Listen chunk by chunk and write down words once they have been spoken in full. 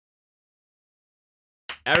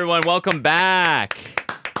Everyone, welcome back.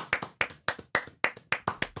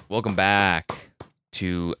 Welcome back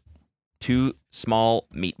to Two Small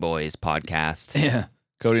Meat Boys podcast. Yeah.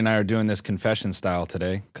 Cody and I are doing this confession style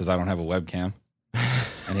today because I don't have a webcam.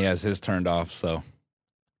 And he has his turned off, so.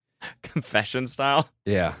 Confession style?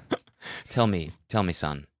 Yeah. Tell me,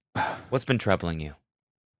 son. What's been troubling you?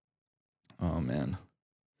 Oh, man.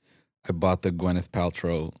 I bought the Gwyneth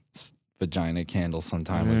Paltrow vagina candle some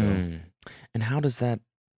time ago. And how has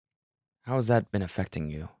that been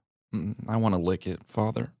affecting you? I want to lick it,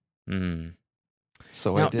 Father.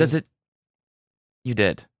 So now, I did. Does it? You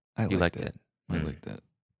did. You licked it. I licked it.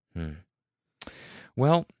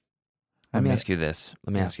 Well, let me ask you this.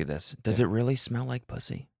 Does it really smell like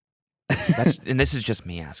pussy? And this is just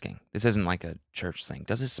me asking. This isn't like a church thing.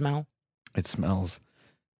 Does it smell? It smells.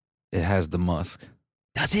 It has the musk.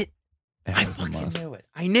 Does it? I fucking knew it.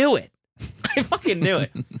 I knew it. I fucking knew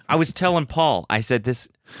it. I was telling Paul. I said this.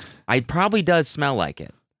 It probably does smell like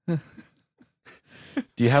it. Do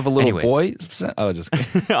you have a little boy? Oh, just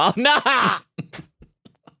kidding. Oh, no!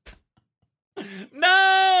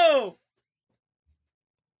 No!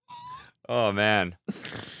 Oh, man.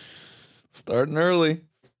 Starting early.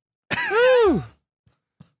 Woo!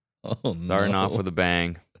 Oh, no. Starting off with a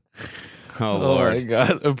bang. Oh, Lord. Oh, my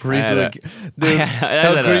God. A priest. Wait.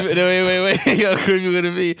 How creepy would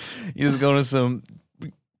it be? You just go to some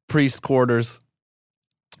priest quarters.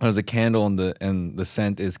 There's a candle and the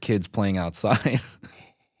scent is kids playing outside.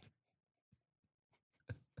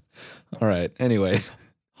 All right. Anyways.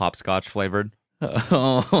 Hopscotch flavored.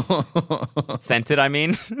 Scented, I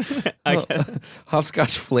mean. I guess.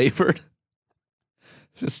 Hopscotch flavored.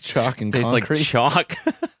 Just chalk and Tastes concrete. like chalk.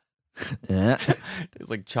 Yeah. Tastes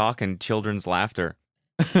like chalk and children's laughter.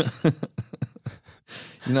 You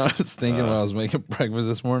know what I was thinking when I was making breakfast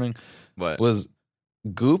this morning? What? Was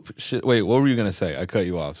Goop shit. Wait, what were you going to say? I cut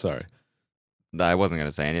you off. Sorry. I wasn't going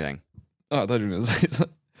to say anything. Oh, I thought you were going to say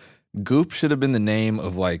something. Goop should have been the name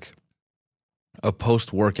of like a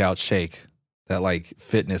post-workout shake that like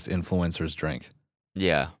fitness influencers drink.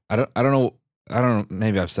 Yeah. I don't know.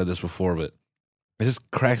 Maybe I've said this before, but it just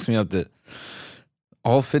cracks me up that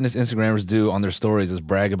all fitness Instagrammers do on their stories is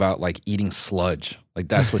brag about like eating sludge. Like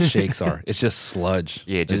that's what shakes are. It's just sludge.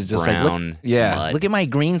 Yeah, just Like, brown mud. Look at my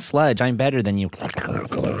green sludge. I'm better than you.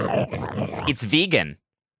 It's vegan.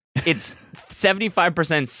 It's 75%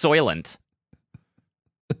 Soylent.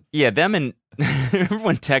 Yeah, them and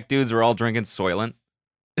when tech dudes were all drinking Soylent.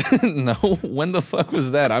 No, when the fuck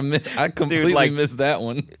was that? I completely missed that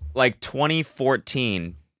one. Like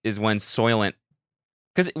 2014 is when Soylent,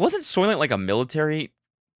 because it wasn't Soylent like a military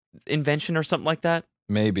invention or something like that.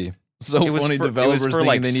 Maybe. So funny, developers thinking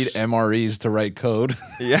like, they need MREs to write code.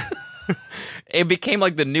 Yeah. It became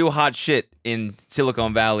like the new hot shit in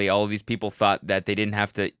Silicon Valley. All of these people thought that they didn't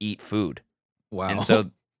have to eat food. Wow.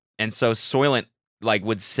 And so Soylent like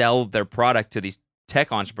would sell their product to these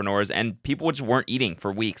tech entrepreneurs, and people just weren't eating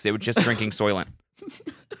for weeks. They were just drinking Soylent.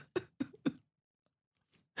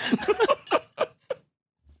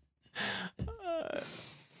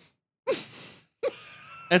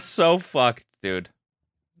 It's so fucked, dude.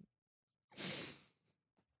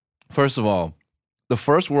 First of all, the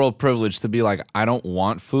first world privilege to be like, I don't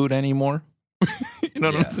want food anymore. You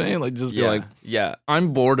know what I'm saying? Like, just be like, yeah,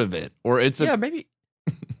 I'm bored of it. Or it's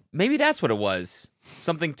maybe that's what it was.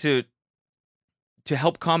 Something to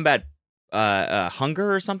help combat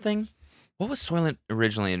hunger or something. What was Soylent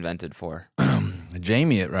originally invented for?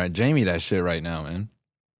 Jamie that shit right now, man.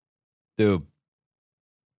 Dude,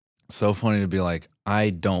 so funny to be like,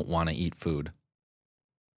 I don't want to eat food.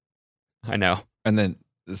 I know. And then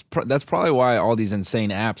that's probably why all these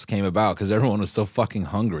insane apps came about, because everyone was so fucking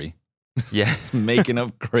hungry. Yes. Making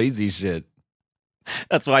up crazy shit.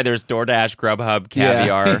 That's why there's DoorDash, Grubhub,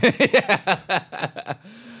 Caviar. Yeah.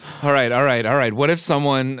 All right. What if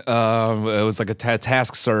someone it was like a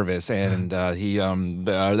task service and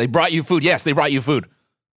they brought you food? Yes, they brought you food.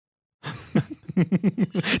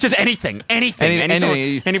 Just anything, any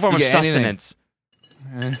form of sustenance.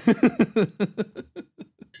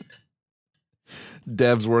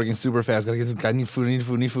 Dev's working super fast. I need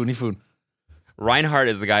food. Reinhardt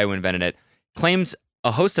is the guy who invented it. Claims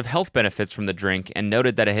a host of health benefits from the drink and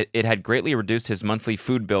noted that it had greatly reduced his monthly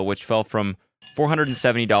food bill, which fell from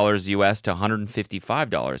 $470 US to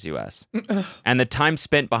 $155 US. And the time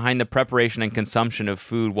spent behind the preparation and consumption of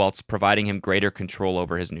food whilst providing him greater control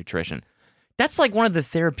over his nutrition. That's like one of the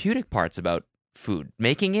therapeutic parts about food.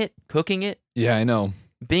 Making it, cooking it. Yeah, I know.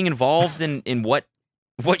 Being involved in what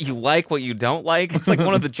you like, what you don't like. It's like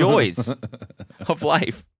one of the joys of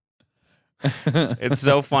life. It's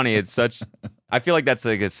so funny. I feel like that's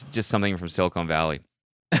like it's just something from Silicon Valley.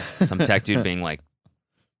 Some tech dude being like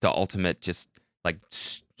the ultimate, just like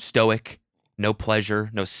stoic, no pleasure,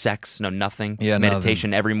 no sex, no nothing. Yeah,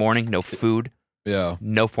 meditation every morning, no food. Yeah.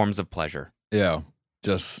 No forms of pleasure. Yeah.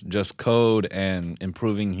 Just code and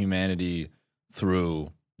improving humanity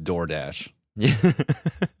through DoorDash. Yeah.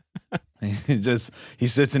 He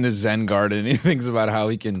sits in his Zen garden and he thinks about how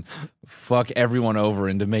he can fuck everyone over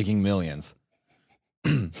into making millions.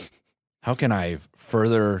 How can I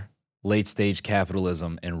further late stage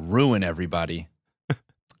capitalism and ruin everybody?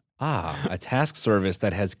 A task service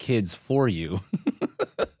that has kids for you.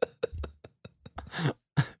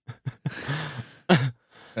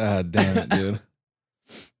 God damn it, dude.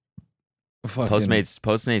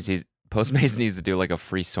 Postmates needs to do like a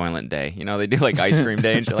free Soylent Day. You know, they do like ice cream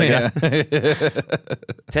day and shit like that.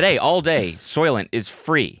 Today, all day, Soylent is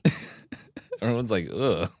free. Everyone's like,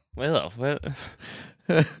 ugh. Well,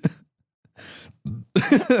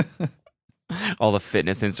 all the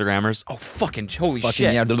fitness Instagrammers. Oh, fucking holy shit.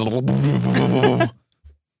 Yeah.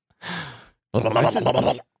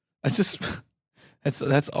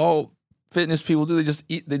 That's all fitness people do. They just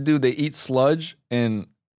eat. They eat sludge and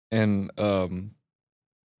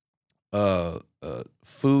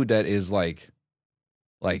food that is like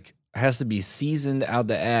has to be seasoned out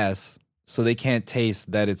the ass so they can't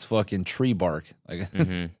taste that it's fucking tree bark. Like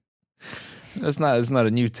it's not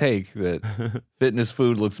a new take that fitness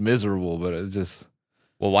food looks miserable, but it's just.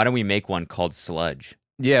 Well, why don't we make one called sludge?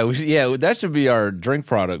 Yeah, that should be our drink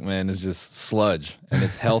product, man. It's just sludge and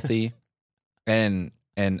it's healthy and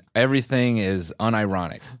everything is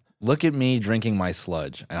unironic. Look at me drinking my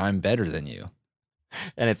sludge and I'm better than you.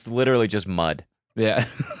 And it's literally just mud. Yeah.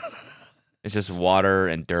 It's just water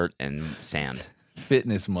and dirt and sand.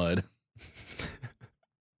 Fitness mud.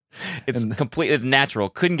 It's it's natural.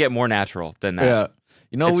 Couldn't get more natural than that. Yeah.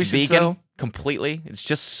 You know, it's vegan completely. It's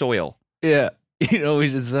just soil. Yeah. You know, we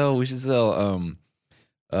should sell we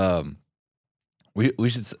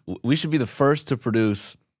should be the first to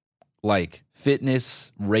produce like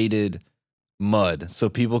fitness rated mud so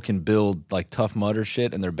people can build like Tough Mudder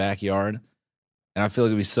shit in their backyard. And I feel like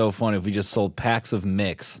it'd be so fun if we just sold packs of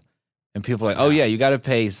mix and people are like, oh yeah, you got to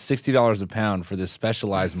pay $60 a pound for this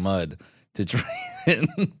specialized mud to train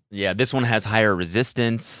in. Yeah, this one has higher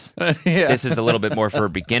resistance. Yeah. This is a little bit more for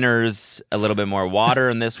beginners, a little bit more water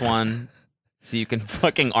in this one. So you can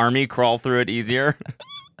fucking army crawl through it easier.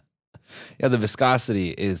 Yeah, the viscosity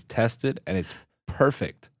is tested and it's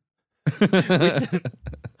perfect.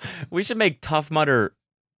 We should make Tough Mudder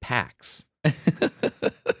packs.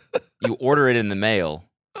 You order it in the mail,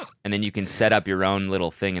 and then you can set up your own little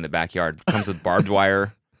thing in the backyard. Comes with barbed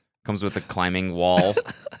wire, comes with a climbing wall.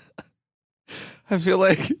 I feel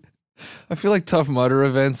like Tough Mudder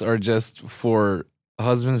events are just for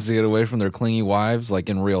husbands to get away from their clingy wives, like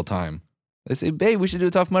in real time. They say, babe, we should do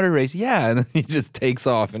a Tough Mudder race. Yeah, and then he just takes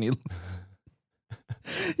off and he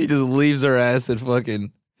just leaves her ass at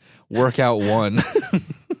fucking workout 1.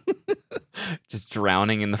 Just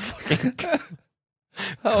drowning in the fucking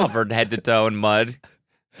covered head to toe in mud.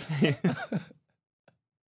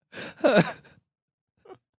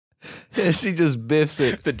 Yeah, she just biffs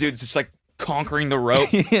it. The dude's just like conquering the rope.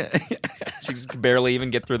 Yeah. She just barely even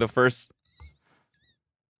get through the first.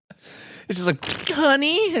 It's just like,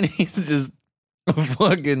 honey, and he's just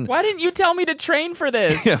fucking. Why didn't you tell me to train for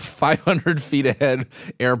this? Yeah, 500 feet ahead,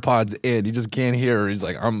 AirPods in. He just can't hear her. He's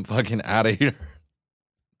like, I'm fucking out of here.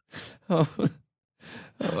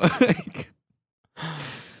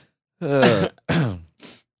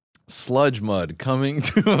 Sludge mud coming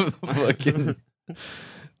to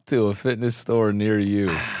a fitness store near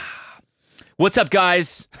you. What's up,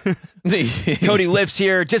 guys? Cody Lifts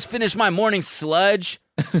here. Just finished my morning sludge,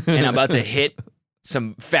 and I'm about to hit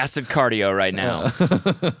some fasted cardio right now.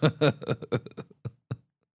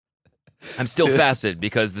 I'm still fasted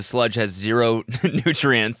because the sludge has 0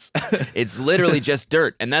 nutrients. It's literally just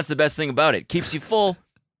dirt, and that's the best thing about it. Keeps you full.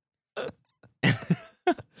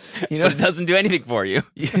 You know, but it doesn't do anything for you.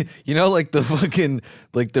 You know, like the fucking,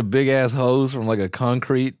 like the big ass hose from like a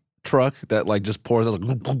concrete truck that like just pours out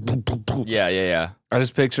like. Yeah. I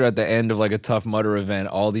just picture at the end of like a Tough Mudder event,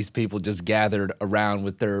 all these people just gathered around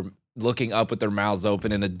with their looking up with their mouths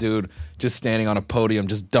open, and a dude just standing on a podium,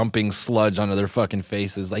 just dumping sludge onto their fucking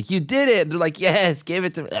faces. Like, you did it. And they're like, yes, give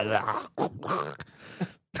it to me.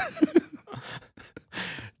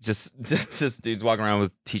 Just dudes walking around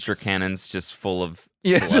with teacher cannons just full of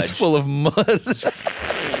sludge. Just full of mud.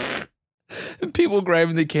 And people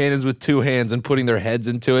grabbing the cannons with 2 hands and putting their heads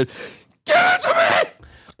into it. Give it to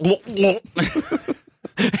me!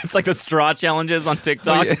 It's like the straw challenges on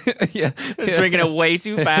TikTok. Oh, yeah. Drinking it way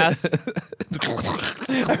too fast.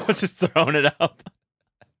 Everyone's just throwing it up.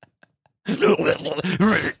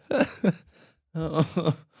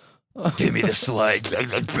 Give me the sludge.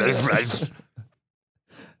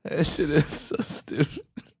 That shit is so stupid.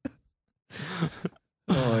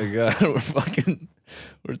 Oh my god,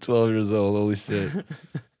 we're 12 years old. Holy shit.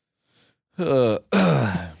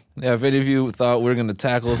 Yeah, if any of you thought we were gonna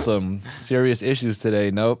tackle some serious issues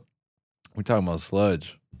today, nope. We're talking about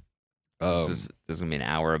sludge. This is gonna be an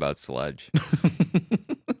hour about sludge.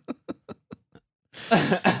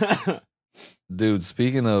 Dude,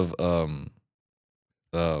 speaking of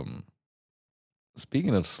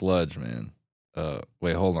sludge, man.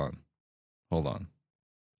 Wait, hold on. Hold on.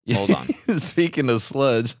 Speaking of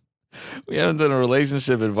sludge, we haven't done a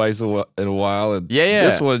relationship advice in a while, and yeah.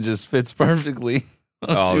 this one just fits perfectly.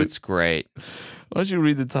 It's great. Why don't you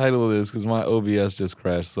read the title of this? Because my OBS just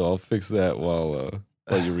crashed, so I'll fix that while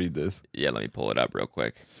you read this. Yeah, let me pull it up real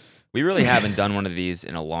quick. We really haven't done one of these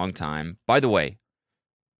in a long time. By the way,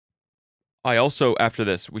 I also, after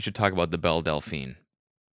this, we should talk about the Belle Delphine.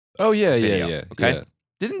 Oh, yeah. Okay? Yeah.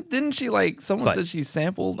 Didn't she, someone said she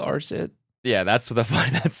sampled our shit? Yeah, that's the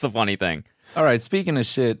funny thing. All right, speaking of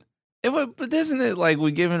shit, but isn't it like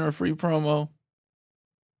we giving her free promo?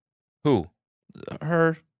 Who?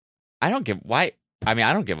 Her. I don't give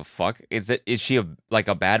a fuck. Is she a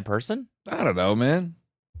bad person? I don't know, man.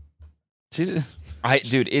 She did.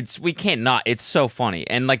 Dude, we can't not. It's so funny.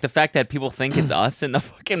 And the fact that people think it's us in the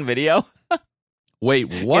fucking video.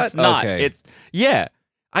 Wait, what? It's not. Okay. Yeah.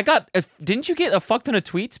 Didn't you get a fuck ton of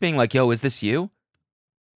tweets being like, yo, is this you?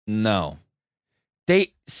 No.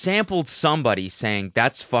 They sampled somebody saying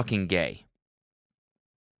that's fucking gay.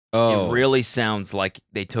 Oh. It really sounds like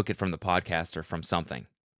they took it from the podcast or from something.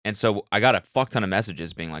 And so I got a fuck ton of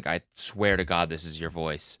messages being like, I swear to God, this is your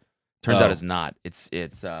voice. Turns out it's not. It's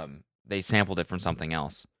they sampled it from something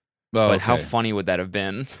else. Oh, but how funny would that have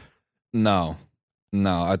been? No.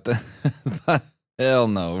 Hell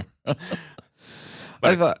no.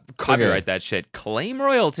 I thought copyright that shit. Claim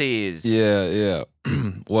royalties. Yeah.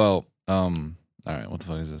 Well, all right, what the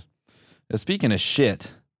fuck is this? Speaking of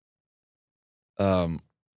shit, you want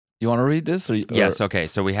to read this? Yes, okay.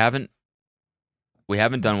 So we haven't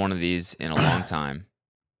done one of these in a long time.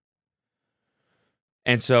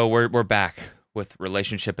 And so we're back with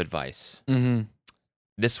relationship advice. Mm-hmm.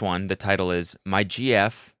 This one, the title is My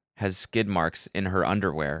GF has skid marks in her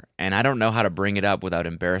underwear, and I don't know how to bring it up without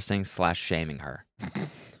embarrassing/shaming her.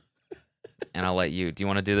 And I'll let you. Do you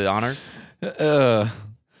want to do the honors?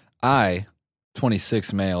 I,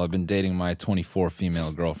 26 male, have been dating my 24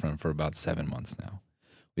 female girlfriend for about 7 months now.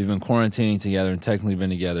 We've been quarantining together and technically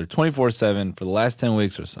been together 24/7 for the last 10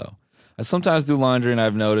 weeks or so. I sometimes do laundry, and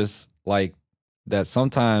I've noticed that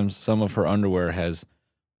sometimes some of her underwear has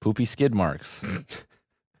poopy skid marks.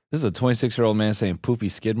 This is a 26-year-old man saying poopy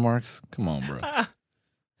skid marks? Come on, bro.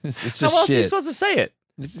 It's just how else shit. are you supposed to say it?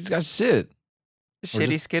 It's just got shit.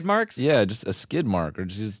 Shitty skid marks? Yeah, just a skid mark or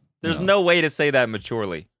just. There's no way to say that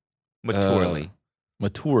maturely. Maturely.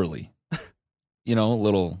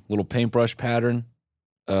 Little paintbrush pattern.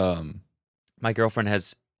 My girlfriend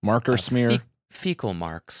has marker smear. Fecal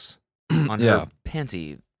marks on her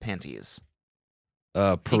panties.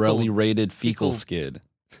 Pirelli rated fecal skid.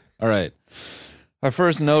 All right. I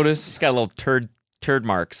first noticed. She's got little turd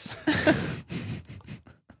marks.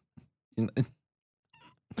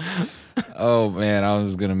 Oh man, I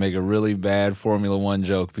was gonna make a really bad Formula One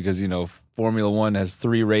joke because Formula One has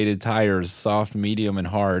 3 rated tires: soft, medium, and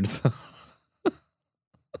hard.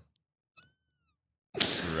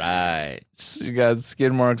 Right. She got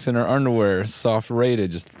skid marks in her underwear, soft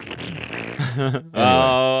rated. Just. Anyway.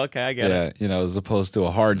 Oh, okay, I get it. Yeah, as opposed to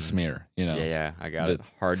a hard smear. Yeah, I got it.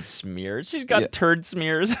 Hard smears. She's got turd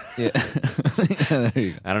smears. Yeah. There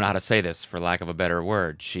you go. I don't know how to say this for lack of a better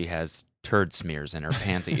word. She has turd smears in her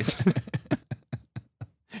panties.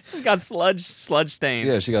 She got sludge stains.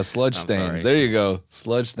 Yeah, she got sludge stains. Sorry. There you go.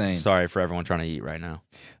 Sludge stains. Sorry for everyone trying to eat right now.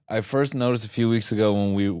 I first noticed a few weeks ago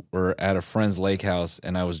when we were at a friend's lake house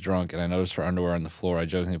and I was drunk and I noticed her underwear on the floor. I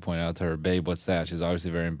jokingly pointed out to her, babe, what's that? She's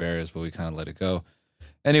obviously very embarrassed, but we kind of let it go.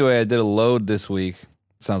 Anyway, I did a load this week.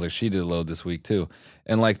 Sounds like she did a load this week too.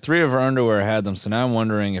 And 3 of her underwear had them. So now I'm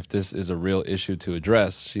wondering if this is a real issue to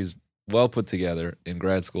address. She's well put together in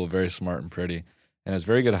grad school, very smart and pretty, and has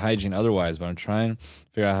very good hygiene otherwise. But I'm trying to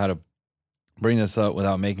figure out how to bring this up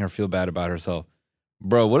without making her feel bad about herself.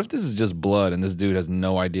 Bro, what if this is just blood and this dude has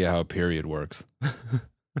no idea how a period works?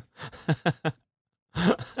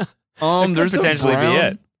 There's potentially a brown be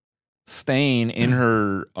it. stain in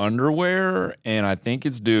her underwear, and I think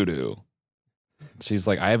it's doo-doo. She's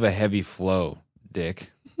like, I have a heavy flow,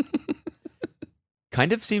 dick.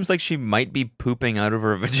 Kind of seems like she might be pooping out of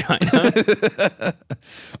her vagina.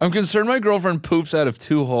 I'm concerned my girlfriend poops out of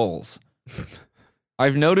 2 holes.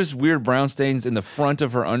 I've noticed weird brown stains in the front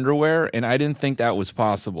of her underwear, and I didn't think that was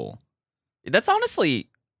possible. It honestly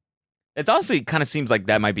kind of seems like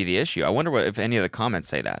that might be the issue. I wonder if any of the comments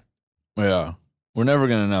say that. Yeah. We're never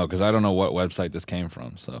going to know because I don't know what website this came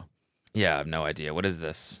from, so. Yeah, I have no idea. What is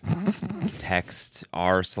this? Text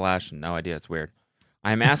r/ no idea. It's weird.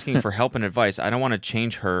 I'm asking for help and advice. I don't want to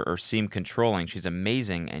change her or seem controlling. She's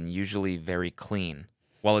amazing and usually very clean.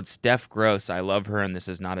 While it's gross, I love her and this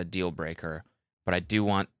is not a deal breaker, but I do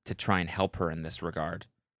want to try and help her in this regard.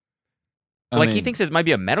 He thinks it might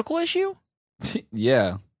be a medical issue?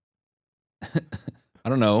 Yeah. I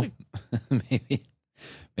don't know.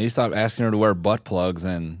 Maybe stop asking her to wear butt plugs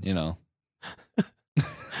and, it'll.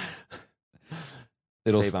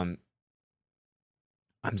 Babe,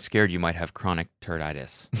 I'm scared you might have chronic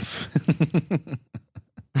turditis.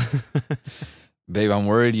 Babe, I'm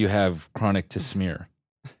worried you have chronic to smear.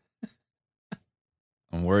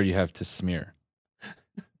 I'm worried you have to smear.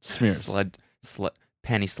 Smears.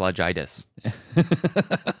 Panty sludgitis.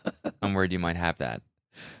 I'm worried you might have that.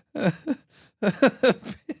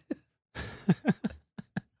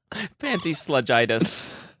 Panty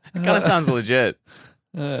sludgitis. It kind of sounds legit.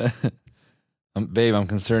 Babe, I'm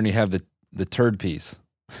concerned you have the turd piece.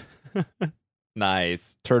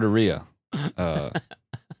 Nice. Turduria.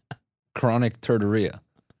 Chronic turduria.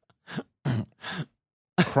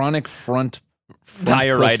 Chronic front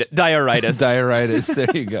diaritis. Diaritis.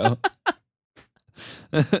 There you go.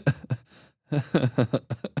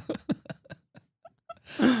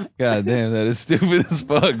 God damn, that is stupid as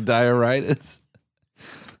fuck. Diaritis.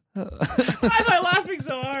 Why am I laughing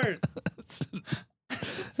so hard?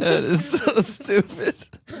 That is so stupid.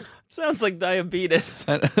 Sounds like diabetes.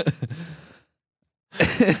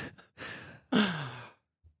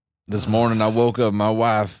 This morning I woke up, my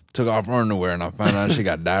wife took off her underwear and I found out she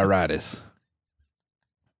got diaritis.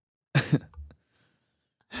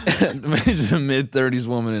 Imagine a mid-30s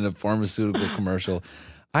woman in a pharmaceutical commercial.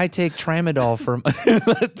 I take Tramadol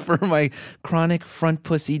for my chronic front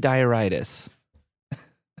pussy diaritis.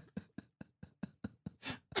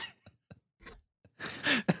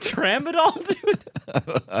 Tramadol, dude?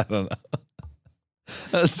 I don't know.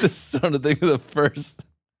 I was just trying to think of the first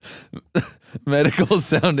medical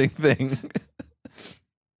sounding thing.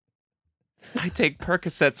 I take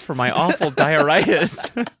Percocets for my awful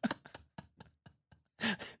diaritis.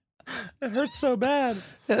 It hurts so bad.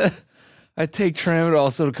 I take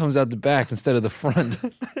Tramadol so it comes out the back instead of the front.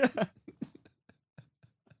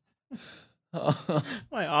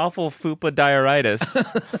 My awful fupa diaritis.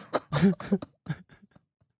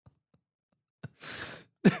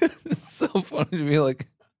 It's so funny to be like,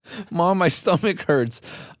 Mom, my stomach hurts.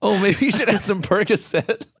 Oh, maybe you should have some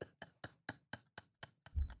Percocet.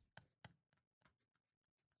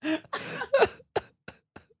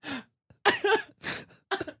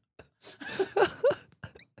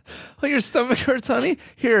 Oh, your stomach hurts, honey?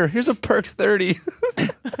 Here's a Perk 30.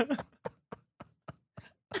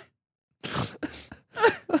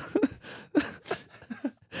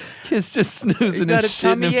 Kid's just snoozing You got and a shitting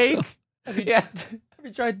tummy himself. ache? Have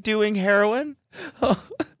you tried doing heroin? Oh.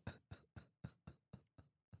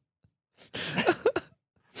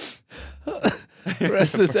 The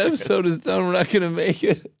rest of this episode is done. We're not going to make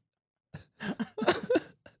it.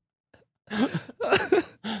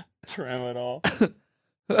 Tramadol.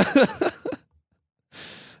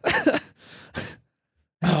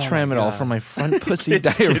 Tramadol for my front pussy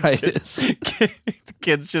diaritis. The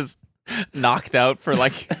kid's just knocked out for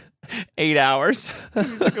like 8 hours.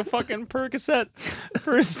 He's like a fucking Percocet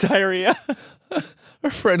for his diarrhea. Her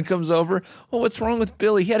friend comes over. Oh, what's wrong with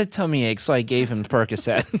Billy? He had a tummy ache, so I gave him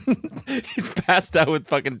Percocet. He's passed out with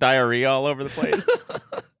fucking diarrhea all over the place.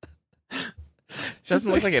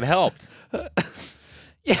 Doesn't look like it helped.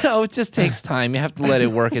 Yeah, it just takes time. You have to let it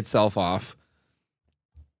work itself off.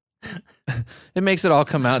 It makes it all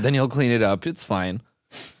come out, then you'll clean it up. It's fine.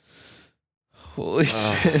 Holy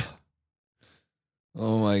shit.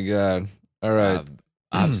 Oh my God. All right.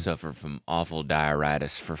 I've suffered from awful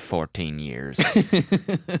diaritis for 14 years.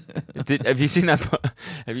 Have you seen that?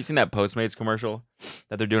 Have you seen that Postmates commercial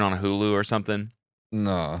that they're doing on Hulu or something?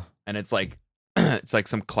 No. And it's like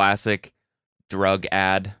some classic drug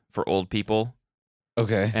ad for old people.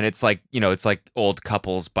 Okay. And it's like, it's like old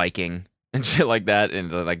couples biking and shit like that.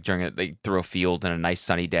 And like they through a field on a nice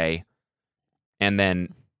sunny day. And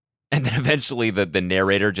then eventually the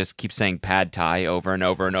narrator just keeps saying pad thai over and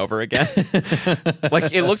over and over again.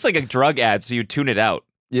 Like it looks like a drug ad, so you tune it out.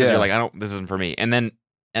 Yeah. You're like, this isn't for me. And then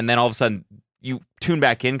all of a sudden you tune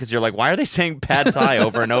back in because you're like, why are they saying pad thai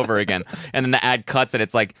over and over again? And then the ad cuts and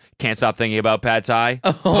it's like, can't stop thinking about pad thai.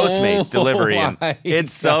 Postmates delivery. And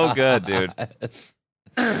it's so good, dude.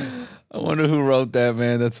 I wonder who wrote that,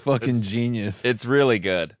 man. That's fucking genius. It's really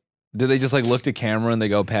good. Do they just like look to camera and they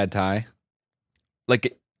go pad thai?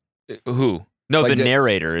 Like who? No, Like the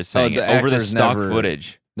narrator is saying the it over the actors stock never-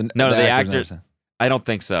 footage. The actors. never- I don't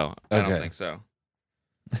think so. I Okay. don't think so.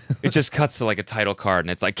 It just cuts to like a title card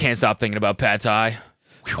and it's like, can't stop thinking about pad thai.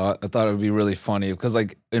 I thought it would be really funny because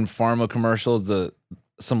like in pharma commercials,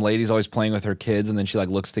 some lady's always playing with her kids and then she like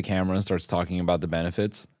looks to camera and starts talking about the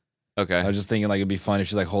benefits. Okay. I was just thinking like it'd be funny if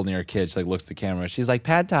she's like holding her kid. She like looks to camera. She's like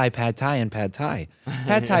pad thai, and pad thai,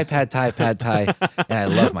 pad thai, pad thai, pad thai, and I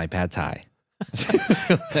love my pad thai.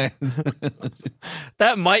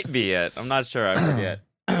 That might be it. I'm not sure. I forget.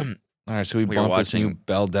 All right, should we We were bump this new watching-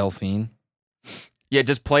 Belle Delphine? Yeah,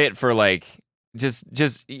 just play it for like, just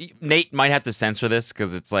Nate might have to censor this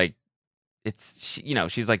because it's like,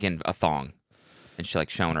 she's like in a thong and she's like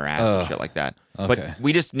showing her ass and shit like that. Okay. But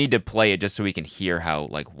we just need to play it just so we can hear how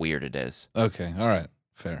like weird it is. Okay. All right.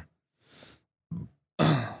 Fair.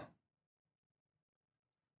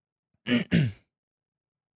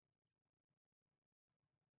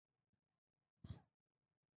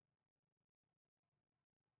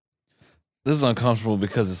 This is uncomfortable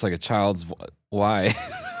because it's like a child's why?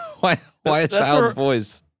 why a That's child's her-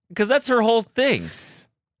 voice? Because that's her whole thing.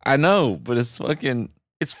 I know, but it's fucking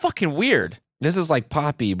It's fucking weird. this is like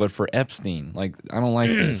Poppy but for Epstein. Like I don't like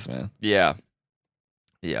this, man. Yeah.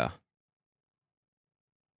 Yeah.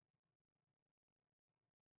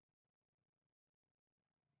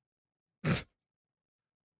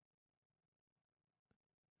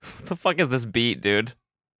 What the fuck is this beat, dude?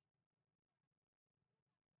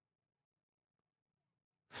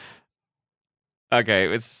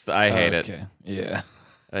 Okay, I hate it. Okay. Yeah.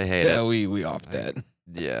 I hate Yeah, it. we off that.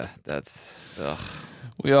 Yeah, that's ugh.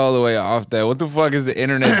 We all the way off that. What the fuck is the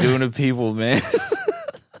internet doing to people, man?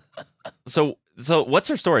 So what's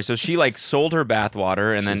her story? So she like sold her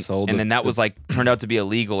bathwater and then that was like turned out to be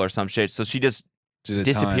illegal or some shit. So she just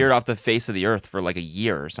disappeared off the face of the earth for like a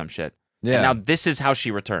year or some shit. Yeah. And now this is how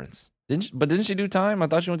she returns. Didn't she do time? I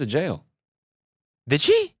thought she went to jail. Did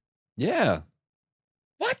she? Yeah.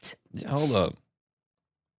 What? Yeah, hold up.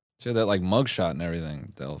 She had that like mugshot and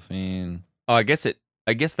everything. Delphine. Oh, I guess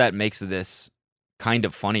that makes this kind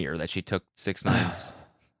of funnier that she took 6ix9ine's.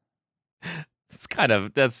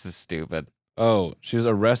 That's just stupid. Oh, she was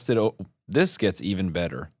arrested. This gets even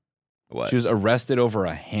better. What? She was arrested over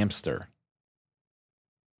a hamster.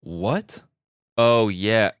 What? Oh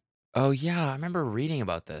yeah. I remember reading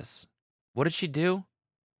about this. What did she do?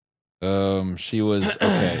 She was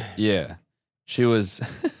okay. Yeah. She was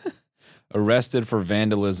arrested for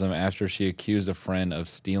vandalism after she accused a friend of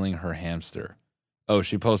stealing her hamster. Oh,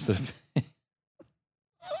 she posted.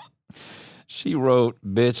 She wrote,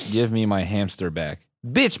 "Bitch, give me my hamster back.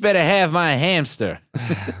 Bitch better have my hamster."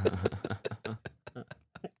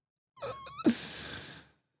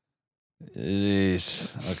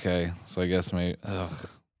 Eesh. Okay, so I guess maybe.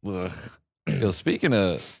 Ugh. Yo, speaking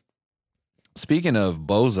of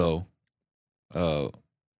Bozo, Bozo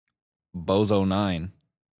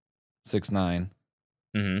 6ix9ine.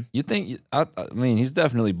 Mm-hmm. You think? I mean, he's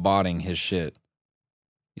definitely botting his shit.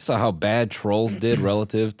 You saw how bad Trolls did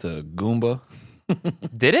relative to Goomba.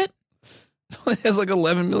 Did it? It has like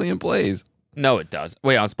 11 million plays. No, it does.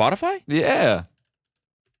 Wait, on Spotify? Yeah,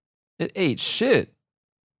 it ate shit.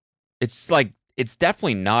 It's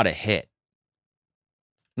definitely not a hit.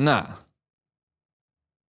 Nah,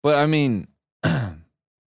 but I mean,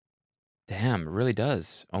 Damn, it really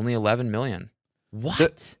does. Only 11 million.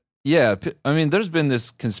 What? yeah. I mean, there's been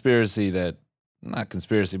this conspiracy that, not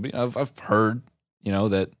conspiracy, but I've heard,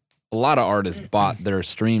 that a lot of artists bought their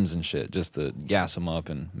streams and shit just to gas them up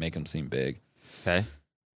and make them seem big. Okay.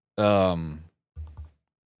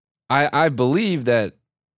 I believe that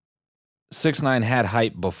 6ix9ine had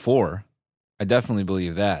hype before. I definitely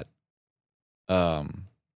believe that.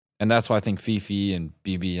 And that's why I think Fifi and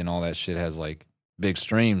BB and all that shit has like big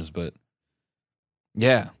streams. But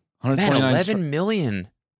yeah, 129 Man, 11 million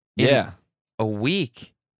in yeah, a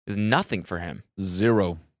week is nothing for him.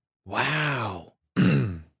 0. Wow.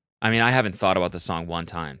 I mean, I haven't thought about the song one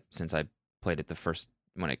time since I played it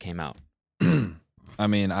when it came out. I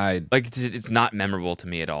mean, It's not memorable to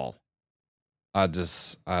me at all. I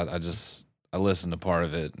listened to part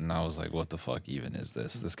of it and I was like, what the fuck even is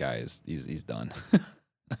this? This guy he's done.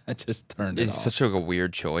 I just turned it It's off. such a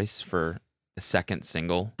weird choice for the second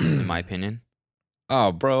single, in my opinion.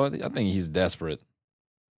 Oh, bro, I think he's desperate.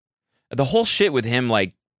 The whole shit with him,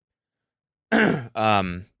 like,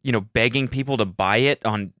 begging people to buy it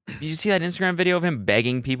on. Did you see that Instagram video of him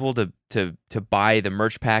begging people to buy the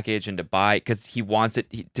merch package and to buy because he wants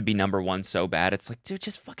it to be #1 so bad? It's like, dude,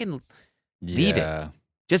 just fucking leave it.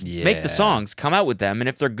 Just make the songs, come out with them, and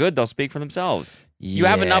if they're good, they'll speak for themselves. You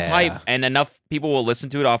have enough hype and enough people will listen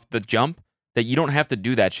to it off the jump that you don't have to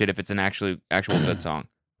do that shit if it's an actual good song.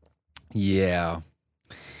 Yeah.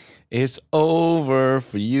 It's over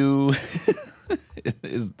for you.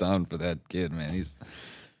 It's done for that kid, man.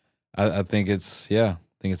 I think it's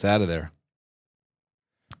out of there.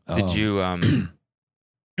 Did you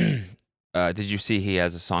see he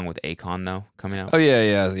has a song with Akon though coming out? Oh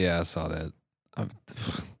yeah, I saw that.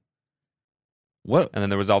 What? And then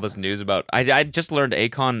there was all this news about I just learned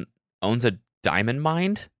Akon owns a diamond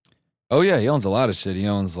mine. Oh yeah, he owns a lot of shit. He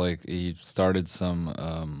owns he started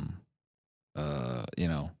some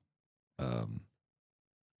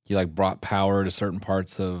he brought power to certain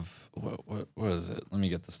parts of what is it? Let me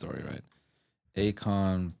get the story right.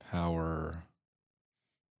 Akon power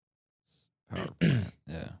plant,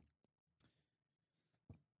 yeah.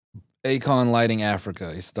 Akon Lighting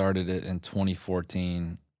Africa. He started it in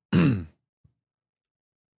 2014.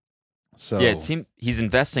 So yeah, it seemed he's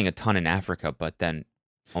investing a ton in Africa, but then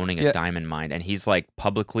owning a diamond mine, and he's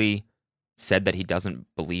publicly said that he doesn't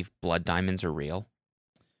believe blood diamonds are real.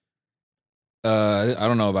 I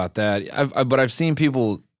don't know about that. But I've seen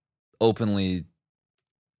people openly.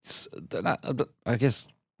 I guess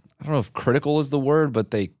I don't know if critical is the word,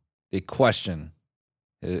 but they question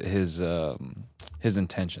his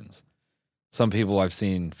intentions. Some people I've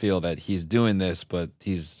seen feel that he's doing this, but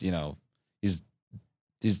he's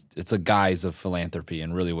it's a guise of philanthropy,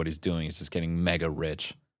 and really what he's doing is just getting mega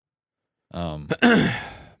rich.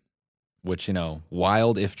 Which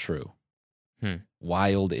wild if true.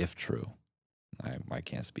 Wild if true. I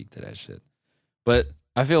can't speak to that shit. But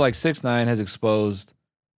I feel like 6ix9ine has exposed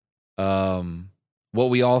what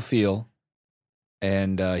we all feel,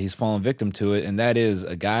 and he's fallen victim to it, and that is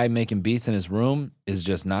a guy making beats in his room is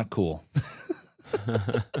just not cool.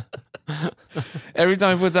 Every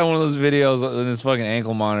time he puts out one of those videos in his fucking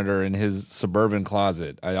ankle monitor in his suburban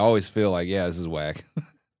closet, I always feel like, yeah, this is whack.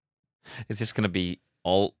 It's just gonna be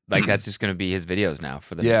that's just gonna be his videos now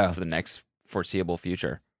for the next foreseeable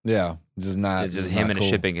future. Yeah, it's just him in a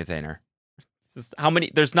shipping container. How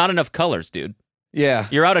many? There's not enough colors, dude. Yeah,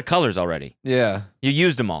 you're out of colors already. Yeah, you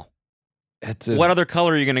used them all. What other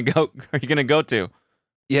color are you gonna go? Are you gonna go to?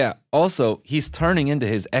 Yeah. Also, he's turning into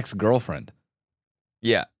his ex-girlfriend.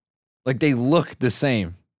 Yeah, they look the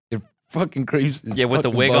same. It fucking creeps. Yeah, with the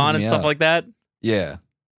wig on and stuff like that. Yeah,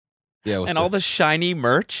 yeah, and all the shiny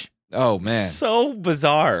merch. Oh man, so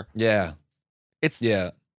bizarre. Yeah, it's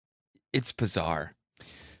bizarre.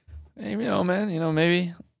 Maybe, man,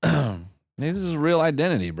 maybe this is real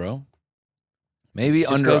identity, bro. Maybe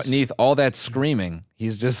just underneath all that screaming,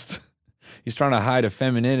 he's trying to hide a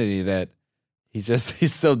femininity that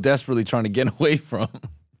he's so desperately trying to get away from.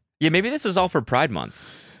 Yeah, maybe this is all for Pride Month.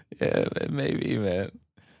 Yeah, maybe, man.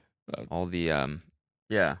 All the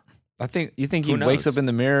yeah. You think he wakes up in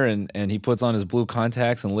the mirror and he puts on his blue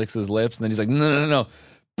contacts and licks his lips, and then he's like, no,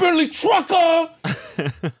 Bentley trucker.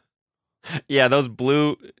 Yeah, those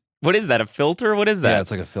blue. What is that? A filter? What is that? Yeah,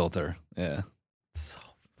 it's like a filter. Yeah, it's so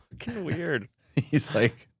fucking weird. He's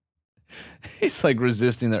like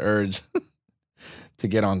resisting the urge to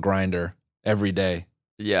get on Grindr every day.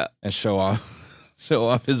 Yeah, and show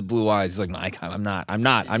off his blue eyes. He's like, no, I'm not. I'm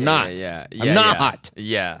not.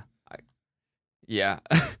 Yeah.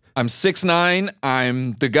 I'm 6ix9ine.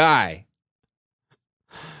 I'm the guy.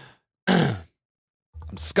 I'm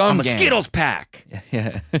scum. I'm a gang. Skittles pack.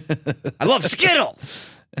 Yeah. I love Skittles.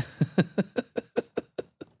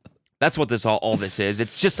 That's what all this is.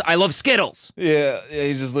 It's just I love Skittles. Yeah.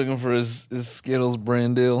 He's just looking for his Skittles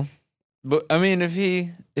brand deal. But I mean, if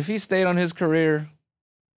he stayed on his career,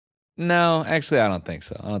 no, actually, I don't think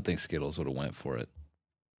so. I don't think Skittles would have went for it.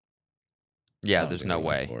 Yeah, there's no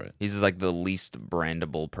way. He's just the least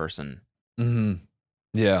brandable person. Mm-hmm.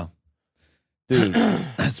 Yeah, dude.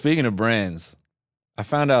 Speaking of brands, I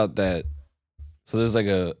found out that there's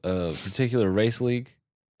a particular race league.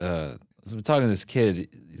 So we're talking to this kid.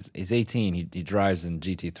 He's 18. He drives in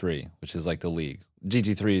GT3, which is the league.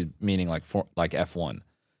 GT3 meaning like F1.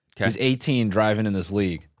 Okay. He's 18 driving in this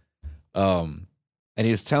league. And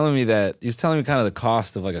he was telling me kind of the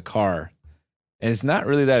cost of a car, and it's not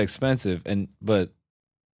really that expensive. But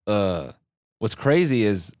what's crazy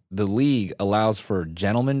is the league allows for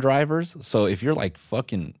gentleman drivers. So if you're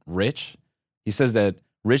fucking rich, he says that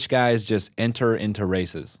rich guys just enter into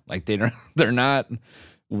races. They're not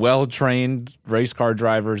well-trained race car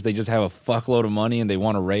drivers. They just have a fuckload of money and they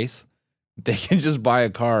want to race. they can just buy a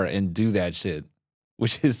car and do that shit,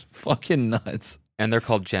 which is fucking nuts. And they're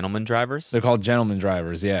called gentleman drivers? They're called gentleman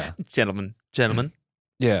drivers, yeah. Gentlemen.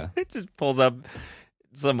 Yeah. It just pulls up.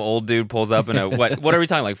 Some old dude pulls up in a, what are we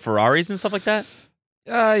talking, like Ferraris and stuff like that?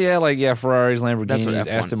 Yeah, like, Ferraris, That's what Lamborghinis, F1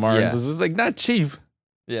 Aston Martins. yeah. It's just like not cheap.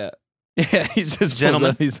 Yeah. Yeah, he's just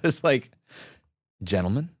Gentlemen. He's just like,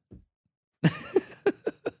 gentlemen.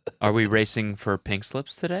 Are we racing for pink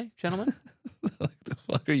slips today, gentlemen? What the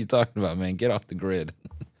fuck are you talking about, man? Get off the grid.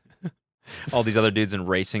 All these other dudes in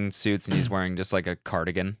racing suits, and he's wearing just like a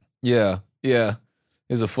cardigan. Yeah. He's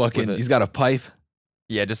he's got a pipe.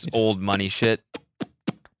 Yeah, just old money shit.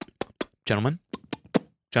 Gentlemen,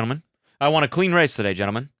 I want a clean race today,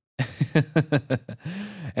 gentlemen.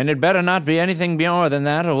 And it better not be anything more than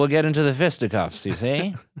that, or we'll get into the fisticuffs, you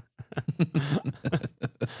see?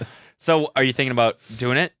 So, are you thinking about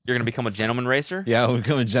doing it? You're going to become a gentleman racer? Yeah, I'll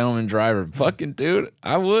become a gentleman driver. Fucking dude,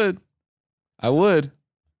 I would.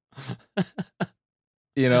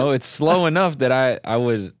 It's slow enough that I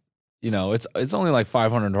would, it's only like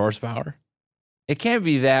 500 horsepower. It can't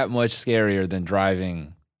be that much scarier than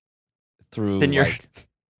driving through Than your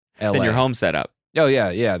LA. home setup. Oh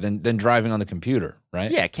yeah. Then driving on the computer, right?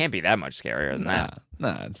 Yeah, it can't be that much scarier than that.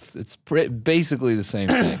 Nah, it's basically the same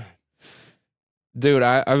thing. Dude,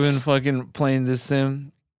 I've been fucking playing this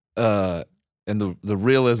sim, and the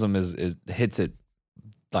realism is hits it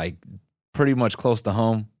like pretty much close to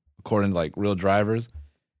home, according to like real drivers.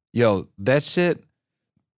 Yo, that shit.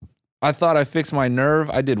 I thought I fixed my nerve.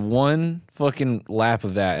 I did one fucking lap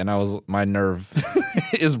of that, and my nerve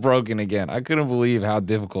is broken again. I couldn't believe how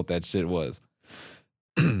difficult that shit was.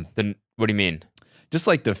 Then what do you mean? Just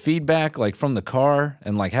like the feedback, like from the car,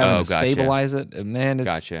 and like having to gotcha. stabilize it. And man,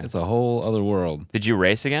 it's a whole other world. Did you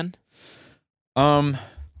race again? I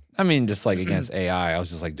mean, just like against AI, I was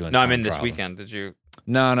just like doing. No, I mean this this weekend. Did you?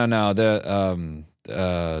 No.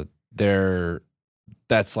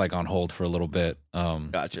 That's like on hold for a little bit.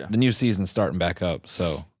 Gotcha. The new season's starting back up,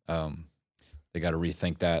 so they got to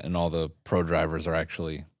rethink that, and all the pro drivers are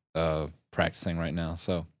actually practicing right now.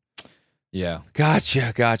 So, yeah.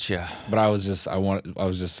 Gotcha. But I was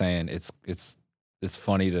just saying it's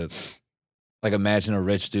funny to like imagine a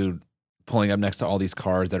rich dude pulling up next to all these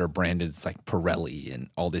cars that are branded. It's like Pirelli and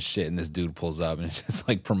all this shit, and this dude pulls up and it's just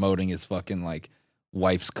like promoting his fucking like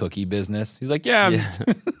wife's cookie business. He's like, yeah.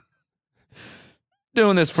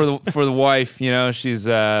 Doing this for the wife, she's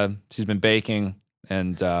been baking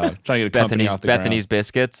and trying to get a company off the Bethany's ground.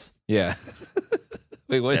 Biscuits. Yeah.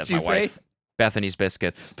 Wait, what did you say? Wife. Bethany's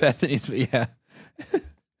Biscuits. Bethany's, yeah.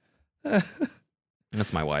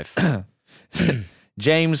 That's my wife.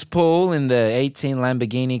 James Poole in the 18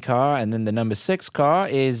 Lamborghini car, and then the number 6 car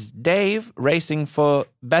is Dave racing for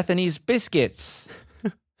Bethany's Biscuits.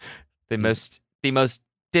 The most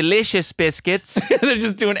delicious biscuits. They're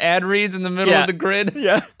just doing ad reads in the middle of the grid.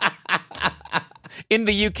 Yeah. In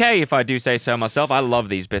the UK, if I do say so myself, I love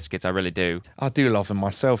these biscuits. I really do. I do love them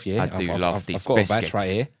myself, yeah. I do love these I've got biscuits. a batch right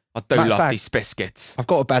here. I do Matter of love fact, these biscuits. I've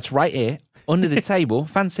got a batch right here under the table.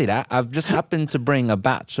 Fancy that. I've just happened to bring a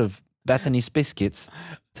batch of Bethany's Biscuits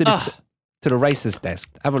to the racer's desk.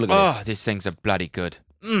 Have a look at this. These things are bloody good.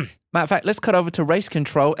 Matter of fact, let's cut over to race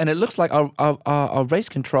control, and it looks like our race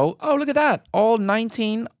control. Oh, look at that! All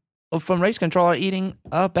 19 from race control are eating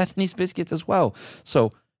Bethany's Biscuits as well.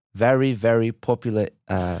 So very, very popular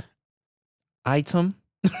item.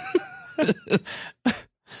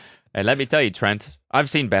 Hey, let me tell you, Trent, I've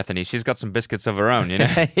seen Bethany. She's got some biscuits of her own, you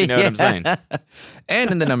know? You know what I'm saying?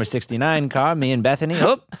 And in the number 69 car, me and Bethany.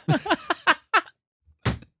 Oh.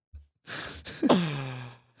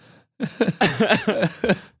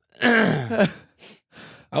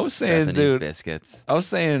 I was saying, Bethany's dude, biscuits. I was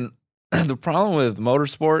saying the problem with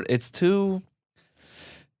motorsport, it's too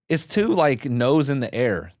like nose in the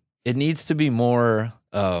air. It needs to be more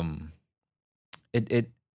it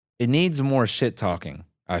needs more shit talking,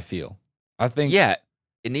 I feel. I think Yeah,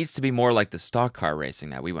 it needs to be more like the stock car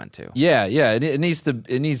racing that we went to. Yeah, it needs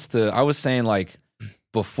to I was saying like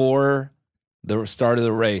before the start of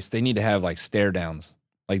the race, they need to have like stare downs.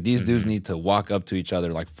 Like these dudes need to walk up to each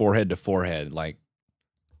other like forehead to forehead, like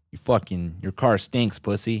your car stinks,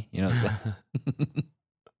 pussy, you know.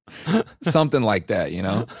 Something like that, you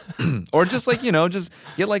know? Or just like, just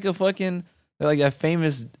get like a fucking like a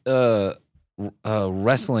famous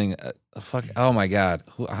wrestling oh my god.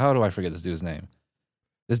 How do I forget this dude's name?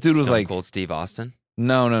 This dude was like Cold Steve Austin?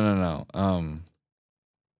 No.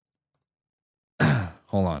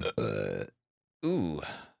 Hold on. Ooh.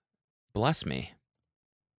 Bless me.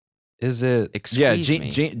 Is it Excuse me.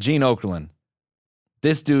 Gene Okerlund.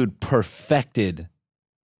 This dude perfected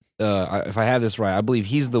if I have this right, I believe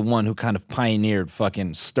he's the one who kind of pioneered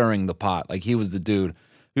fucking stirring the pot. Like he was the dude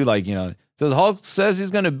who, like, you know, says Hulk says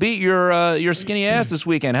he's gonna beat your skinny ass this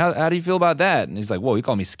weekend. How do you feel about that? And he's like, whoa, you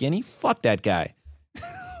call me skinny? Fuck that guy.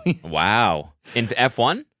 Wow. In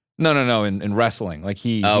F1? No. In wrestling, like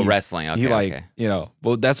he wrestling. Okay, he like okay. you know.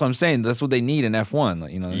 Well, that's what I'm saying. That's what they need in F1.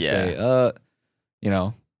 Like, you know, they say, you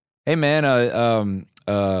know, hey man,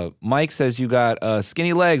 Mike says you got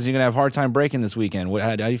skinny legs. You're gonna have a hard time breaking this weekend.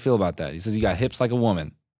 How do you feel about that? He says you got hips like a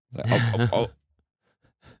woman. Like,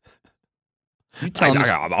 You tell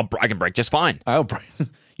him I can break just fine.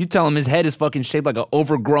 You tell him his head is fucking shaped like an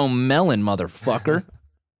overgrown melon, motherfucker.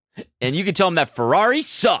 And you can tell him that Ferrari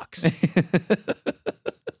sucks.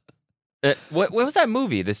 What was that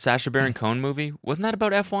movie? The Sacha Baron Cohen movie? Wasn't that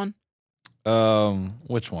about F1?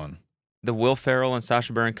 Which one? The Will Ferrell and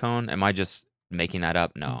Sacha Baron Cohen? Am I just making that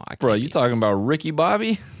up? No, I can't. Bro, you talking about Ricky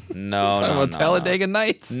Bobby? No, talking about Talladega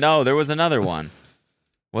Nights? No, there was another one.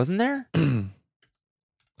 Wasn't there?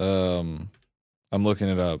 I'm looking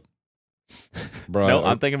it up. Bro, no,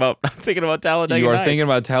 I'm thinking about Talladega Nights. You are thinking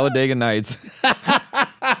about Talladega Nights.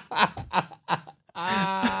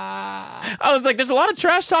 I was like, there's a lot of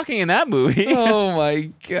trash talking in that movie. Oh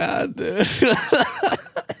my god, dude.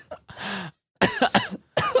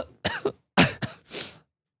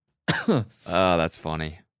 Oh, that's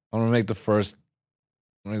funny. I'm gonna make the first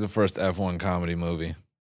F1 comedy movie.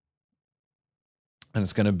 And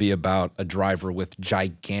it's gonna be about a driver with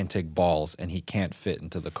gigantic balls and he can't fit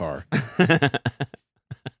into the car.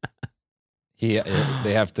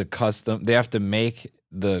 They have to make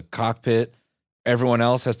the cockpit. Everyone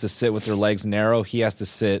else has to sit with their legs narrow. He has to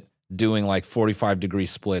sit doing like 45-degree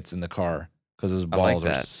splits in the car because his balls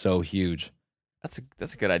are so huge. That's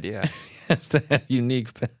a good idea. He has to have unique.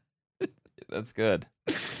 That's good.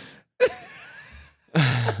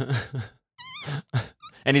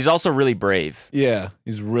 And he's also really brave. Yeah,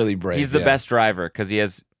 he's really brave. He's the best driver because he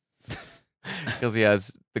has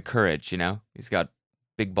the courage. You know, he's got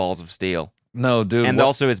big balls of steel. No, dude, and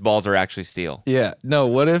also his balls are actually steel. Yeah. No.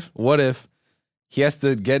 What if he has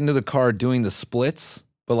to get into the car doing the splits,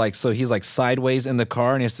 but like so he's like sideways in the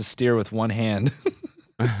car and he has to steer with one hand.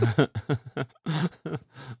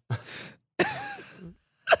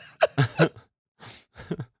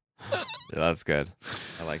 Yeah, that's good.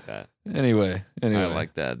 I like that. Anyway. I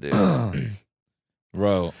like that, dude.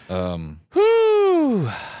 Bro, Whew.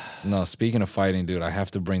 No, speaking of fighting, dude, I have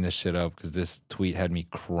to bring this shit up because this tweet had me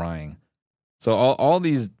crying. So all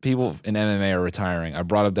these people in MMA are retiring. I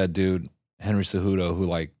brought up that dude, Henry Cejudo, who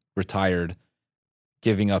like retired,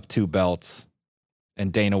 giving up 2 belts,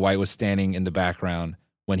 and Dana White was standing in the background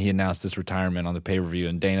when he announced his retirement on the pay-per-view,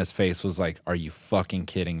 and Dana's face was like, "Are you fucking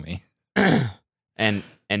kidding me?"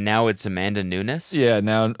 And now it's Amanda Nunes? Yeah,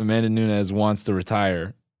 now Amanda Nunes wants to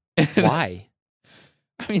retire. Why?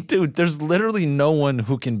 I mean, dude, there's literally no one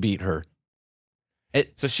who can beat her.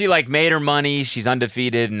 So she like made her money, she's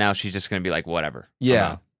undefeated, and now she's just gonna be like, whatever.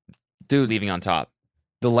 Yeah. Dude. Leaving on top.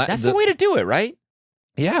 That's the way to do it, right?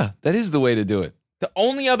 Yeah, that is the way to do it. The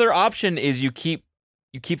only other option is you keep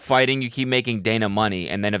fighting, you keep making Dana money,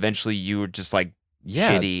 and then eventually you're just like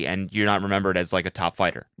shitty and you're not remembered as like a top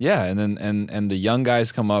fighter. Yeah, and then and the young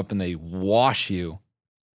guys come up and they wash you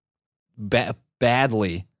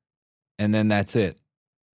badly, and then that's it.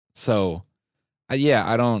 So, I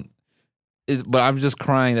don't. But I'm just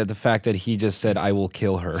crying at the fact that he just said, "I will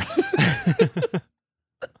kill her."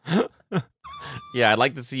 Yeah, I'd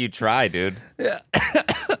like to see you try, dude. Yeah.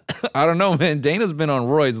 I don't know, man. Dana's been on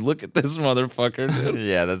roids. Look at this motherfucker, dude.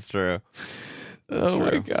 Yeah, that's true. Oh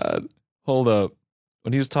my god. Hold up.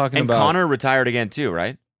 When he was talking and about Connor retired again too,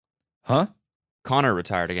 right? Huh? Connor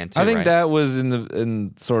retired again too. I think right? that was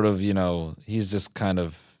in sort of, you know, he's just kind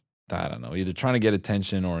of, I don't know, either trying to get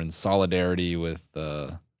attention or in solidarity with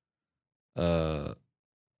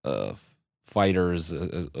fighters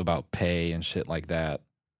about pay and shit like that.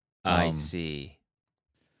 I see.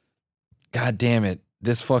 God damn it.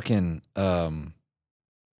 This fucking I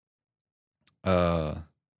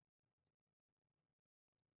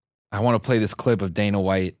want to play this clip of Dana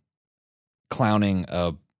White clowning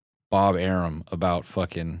Bob Arum about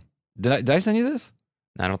fucking. Did I send you this?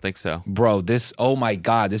 I don't think so. Bro, oh my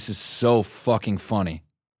god, this is so fucking funny.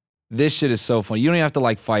 This shit is so funny. You don't even have to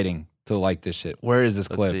like fighting to like this shit. Where is this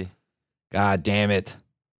clip? Let's see. God damn it.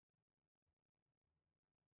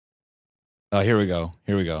 Oh, here we go.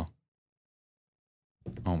 Here we go.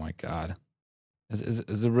 Oh my god. Is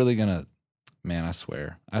it really gonna? Man, I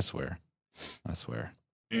swear.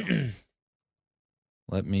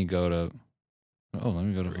 Let me go to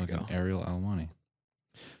fucking Ariel Alwani.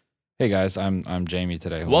 Hey guys, I'm Jamie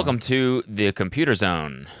today. Hold Welcome on. to the Computer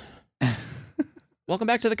Zone. Welcome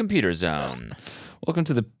back to the computer zone. Welcome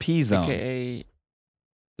to the P zone. AKA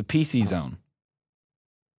the PC zone.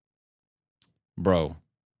 Bro,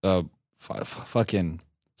 fucking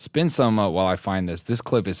spin some up while I find this. This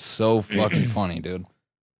clip is so fucking funny, dude.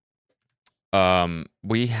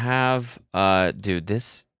 We have dude,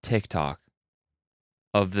 this TikTok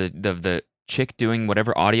of the chick doing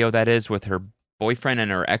whatever audio that is with her boyfriend and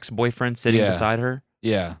her ex-boyfriend sitting beside her.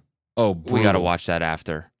 Yeah. Oh, brutal. We got to watch that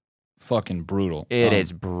after. Fucking brutal. It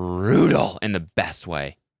is brutal in the best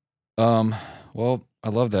way. Well, I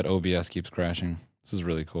love that OBS keeps crashing. This is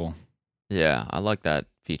really cool. Yeah, I like that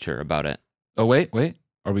feature about it. Oh, wait.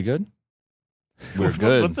 Are we good? We're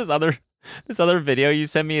good. What's this other video you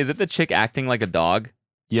sent me? Is it the chick acting like a dog?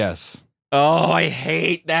 Yes. Oh, I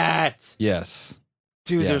hate that. Yes.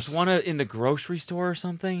 Dude, there's one in the grocery store or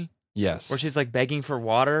something. Yes. Where she's like begging for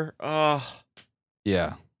water. Oh.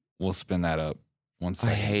 Yeah. We'll spin that up. 1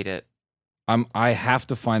 second. I hate it. I have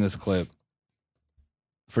to find this clip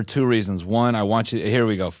for 2 reasons. One, I want you. Here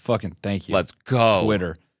we go. Fucking thank you. Let's go.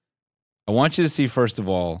 Twitter. I want you to see first of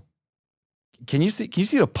all. Can you see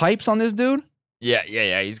the pipes on this dude? Yeah.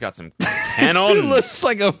 He's got some This cannons. dude looks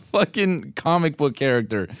like a fucking comic book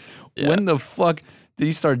character. Yeah. When the fuck did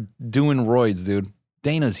he start doing roids, dude?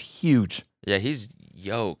 Dana's huge. Yeah, he's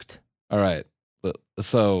yoked. All right.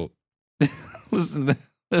 So listen to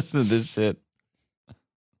this shit.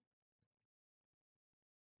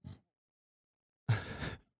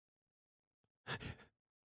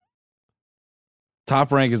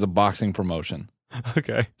 Top Rank is a boxing promotion.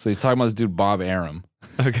 Okay. So he's talking about this dude Bob Arum,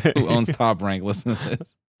 Okay. who owns Top Rank. Listen to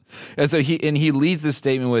this. And so he leads this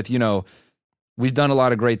statement with, we've done a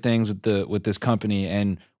lot of great things with this company,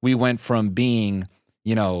 and we went from being,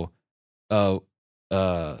 getting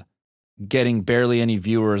barely any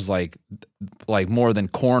viewers, like more than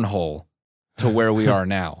Cornhole, to where we are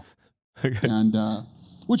now. And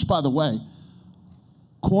which, by the way,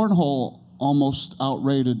 Cornhole almost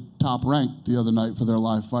outrated Top Rank the other night for their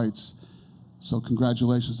live fights. So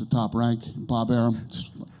congratulations to Top Rank and Bob Arum. Just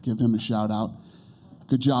give him a shout out.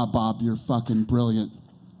 Good job, Bob. You're fucking brilliant,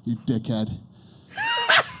 you dickhead.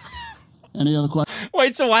 Any other questions?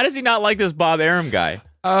 Wait, so why does he not like this Bob Arum guy?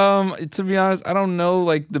 To be honest, I don't know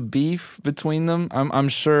like the beef between them. I'm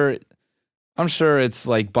sure it's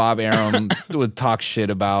like Bob Arum would talk shit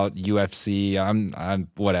about UFC. I'm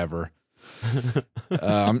whatever.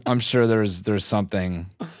 I'm sure there's something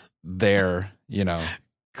there,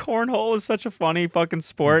 Cornhole is such a funny fucking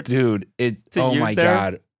sport. Dude, oh my there?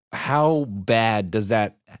 God. How bad does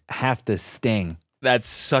that have to sting? That's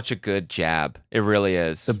such a good jab. It really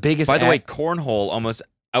is. The biggest By the way, Cornhole almost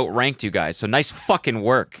outranked you guys, so nice fucking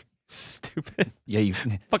work. Stupid. Yeah, you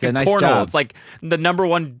fucking nice Cornhole. job. It's like the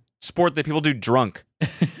 #1 sport that people do drunk.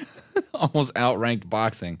 Almost outranked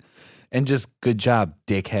boxing. And just good job,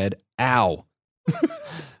 dickhead. Ow.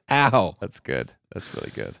 Ow. That's good. That's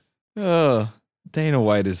really good. Dana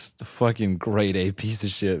White is a fucking grade A piece of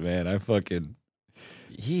shit, man.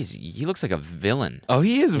 He looks like a villain. Oh,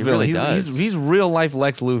 he is a villain. Really does. He's real life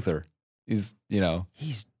Lex Luthor. He's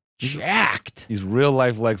jacked. He's real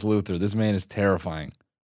life Lex Luthor. This man is terrifying.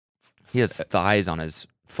 He has thighs on his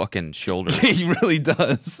fucking shoulders. He really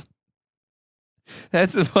does.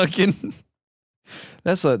 That's a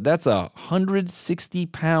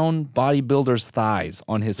 160-pound bodybuilder's thighs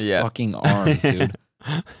on his fucking arms, dude.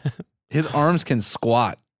 His arms can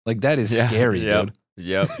squat. Like, that is scary, dude.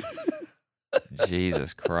 Yep.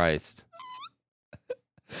 Jesus Christ.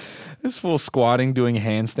 This fool squatting, doing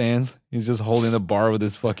handstands. He's just holding the bar with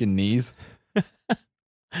his fucking knees.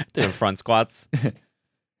 Doing front squats.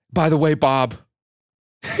 By the way, Bob.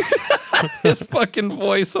 His fucking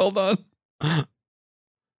voice, hold on.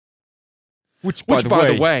 Which by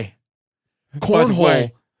the way,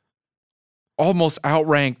 Cornhole almost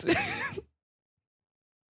outranked.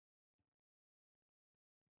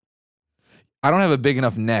 I don't have a big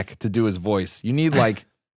enough neck to do his voice. You need like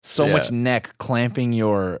so much neck clamping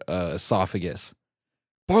your esophagus.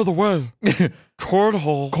 By the way,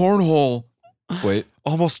 Cornhole. Wait.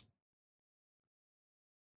 Almost.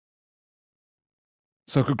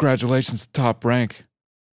 So congratulations to Top Rank,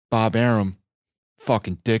 Bob Arum.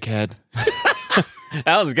 Fucking dickhead.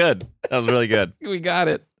 That was good. That was really good. We got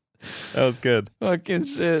it. That was good. Fucking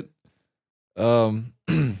shit. All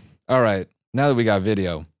right. Now that we got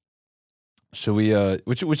video, should we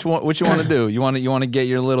what you want to do? You want to get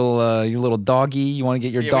your little doggy? You want to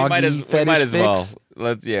get your doggy fetish we might as fix?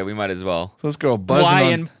 well. We might as well. So this girl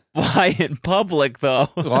buzzing. Why in public though?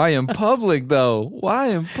 Why in public though?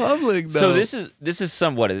 Why in public though? So this is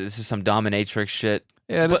some dominatrix shit.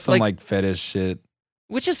 Yeah, this is some like fetish shit.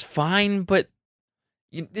 Which is fine, but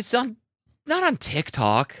it's not. not on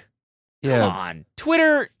TikTok. Yeah. Come on.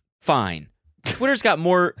 Twitter, fine. Twitter's got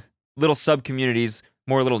more little sub-communities,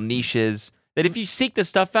 more little niches, that if you seek this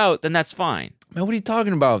stuff out, then that's fine. Man, what are you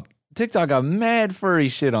talking about? TikTok got mad furry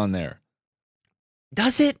shit on there.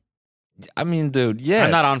 Does it? I mean, dude, yes.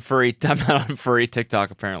 I'm not on furry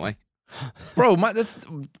TikTok, apparently. Bro,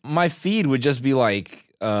 my feed would just be like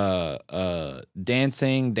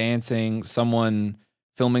dancing, someone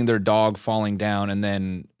filming their dog falling down, and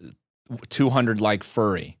then 200 like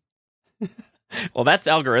furry. Well, that's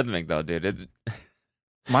algorithmic, though, dude.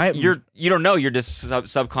 You don't know. You're just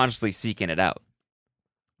subconsciously seeking it out.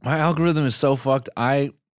 My algorithm is so fucked.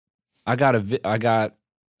 I got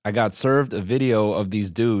served a video of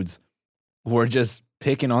these dudes who are just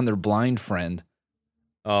picking on their blind friend.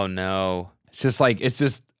 Oh no!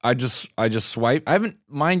 I just swipe. I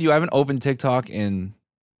haven't opened TikTok in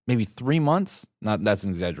maybe 3 months. That's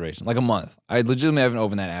an exaggeration. Like a month. I legitimately haven't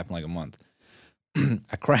opened that app in like a month.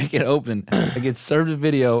 I crack it open. I get served a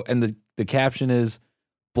video, and the caption is,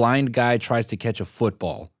 "Blind guy tries to catch a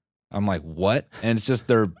football." I'm like, what? And it's just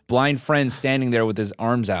their blind friend standing there with his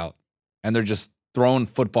arms out, and they're just throwing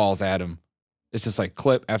footballs at him. It's just like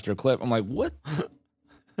clip after clip. I'm like, what?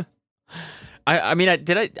 I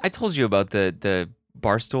told you about the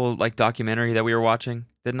Barstool like documentary that we were watching,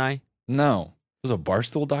 didn't I? No. It was a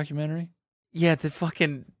Barstool documentary? Yeah, the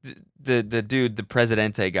fucking the dude, the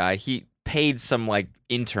Presidente guy, he paid some like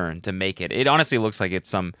intern to make it. It honestly looks like it's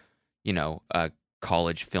some,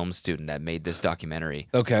 college film student that made this documentary.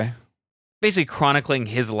 Okay. Basically chronicling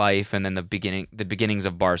his life and then the beginnings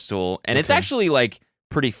of Barstool. And it's actually like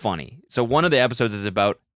pretty funny. So one of the episodes is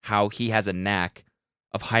about how he has a knack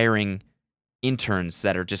of hiring interns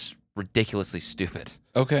that are just ridiculously stupid.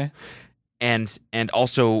 Okay. And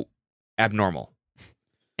also abnormal.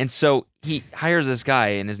 And so he hires this guy,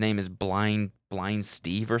 and his name is Blind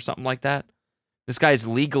Steve or something like that. This guy's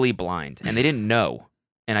legally blind, and they didn't know.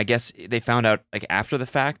 And I guess they found out like after the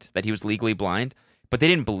fact that he was legally blind, but they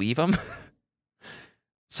didn't believe him.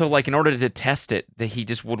 So like in order to test it, that he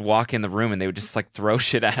just would walk in the room and they would just like throw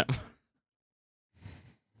shit at him.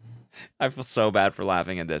 I feel so bad for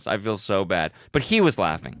laughing at this. I feel so bad. But he was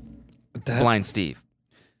laughing. Blind Steve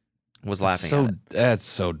was laughing at it. That's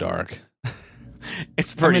so dark.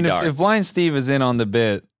 It's pretty dark. If Blind Steve is in on the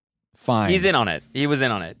bit, fine. He's in on it. He was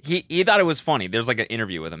in on it. He thought it was funny. There's like an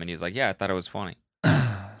interview with him, and he was like, "Yeah, I thought it was funny."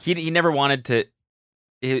 He never wanted to.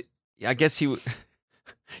 I guess he.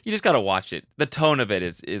 You just gotta watch it. The tone of it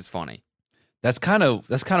is funny. That's kind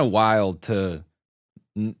of wild to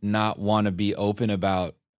not want to be open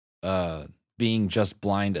about being just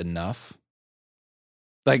blind enough.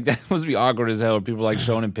 Like that must be awkward as hell. People like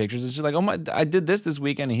showing him pictures. It's just like, oh my, I did this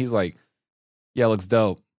weekend, and he's like, yeah, it looks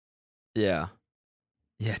dope. Yeah.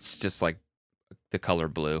 Yeah, it's just like the color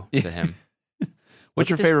blue to him. What's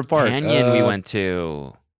your favorite part? Canyon we went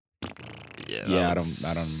to. Yeah, I don't.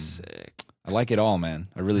 Sick. I like it all, man.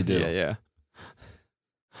 I really do. Yeah.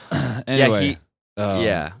 Anyway,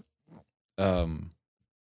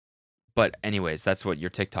 But anyways, that's what your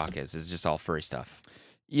TikTok is just all furry stuff.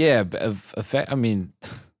 Yeah, I mean,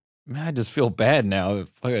 man, I just feel bad now.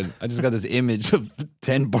 I just got this image of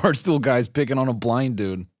 10 Barstool guys picking on a blind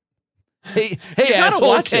dude. Hey,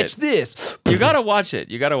 asshole, catch this. You gotta watch it.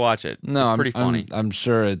 No, it's pretty funny. I'm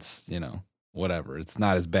sure it's, whatever. It's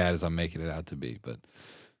not as bad as I'm making it out to be, but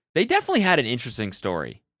they definitely had an interesting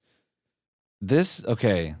story.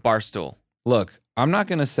 Barstool. Look, I'm not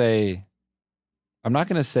gonna say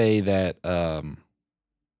that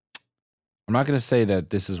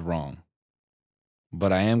this is wrong,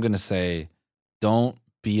 but I am gonna say, don't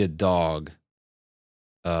be a dog.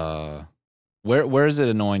 Where is it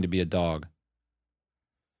annoying to be a dog?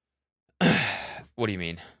 What do you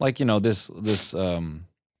mean? Like, this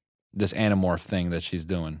anamorph thing that she's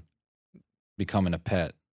doing, becoming a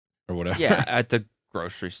pet or whatever. Yeah, at the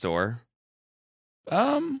grocery store.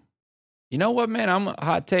 You know what, man? I'm a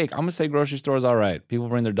hot take. I'm gonna say grocery store is all right. People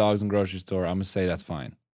bring their dogs in grocery store. I'm gonna say that's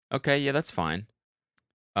fine. Okay, yeah, that's fine.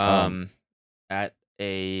 At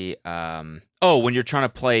a when you're trying to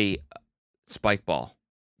play spike ball.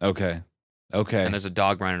 Okay. And there's a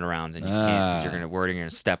dog running around and you can't because you're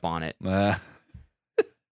gonna step on it. Or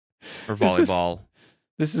volleyball.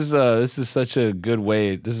 This is such a good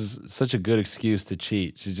way. This is such a good excuse to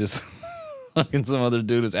cheat. She's just fucking some other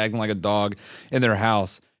dude who's acting like a dog in their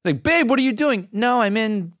house. Like, babe, what are you doing? No, I'm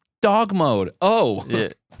in dog mode. Oh. Yeah.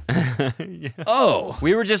 Yeah. Oh.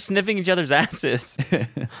 We were just sniffing each other's asses.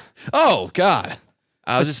 Oh, God.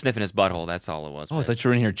 I was just sniffing his butthole. That's all it was. Oh, I thought you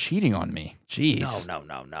were in here cheating on me. Jeez. No.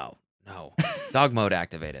 Dog mode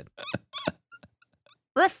activated.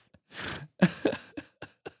 Ruff.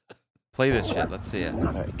 Play this shit. Let's see it. All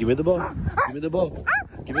right, give me the ball. Give me the ball.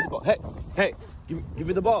 Give me the ball. Hey, hey, give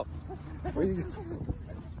me the ball. Where you go?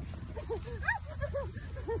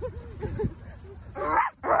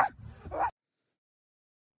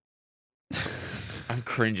 I'm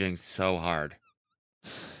cringing so hard.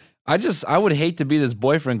 I would hate to be this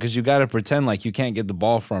boyfriend because you got to pretend like you can't get the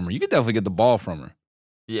ball from her. You could definitely get the ball from her.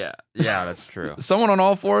 Yeah, that's true. Someone on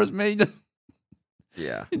all fours, maybe.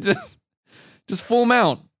 Yeah. Just full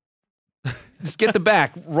mount. Just get the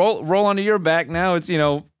back. Roll onto your back. Now it's,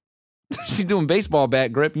 she's doing baseball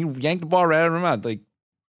bat grip. You yank the ball right out of her mouth. Like,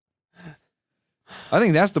 I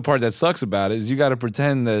think that's the part that sucks about it is you got to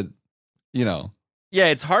pretend that, Yeah,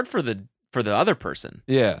 it's hard for the other person.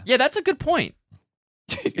 Yeah. Yeah, that's a good point.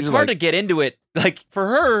 It's hard to get into it. Like, for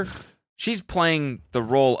her, she's playing the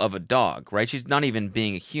role of a dog, right? She's not even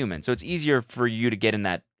being a human. So it's easier for you to get in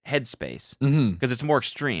that headspace because it's more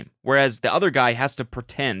extreme. Whereas the other guy has to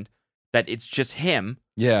pretend that it's just him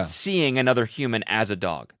seeing another human as a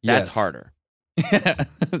dog. That's harder. Yeah.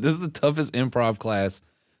 This is the toughest improv class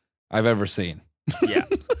I've ever seen. Yeah.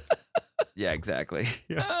 Yeah, exactly.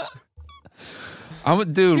 Yeah.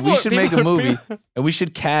 Dude, we should make a movie and we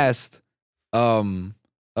should cast what's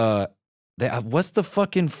the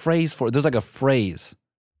fucking phrase for it? There's like a phrase.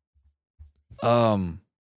 Hold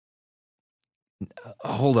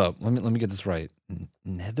up. Let me get this right.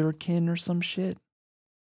 Netherkin or some shit?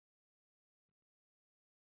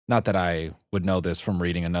 Not that I would know this from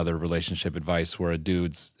reading another relationship advice where a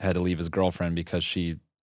dude's had to leave his girlfriend because she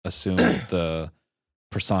assumed the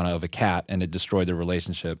persona of a cat and it destroyed their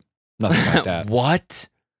relationship. Nothing like that. What?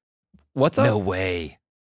 What's up? No way.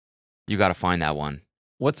 You got to find that one.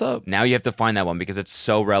 What's up? Now you have to find that one because it's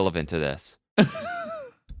so relevant to this.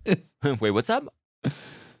 Wait, what's up?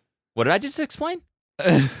 What did I just explain?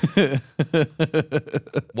 What's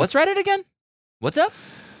Reddit again? What's up?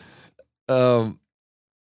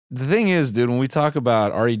 The thing is, dude, when we talk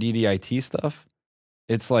about REDDIT stuff,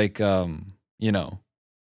 it's like, it's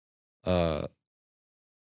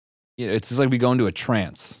just like we go into a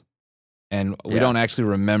trance and we don't actually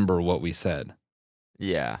remember what we said.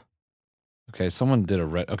 Yeah. Okay, someone did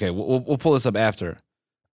okay, we'll pull this up after.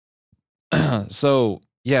 So,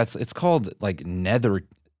 yeah, it's called like nether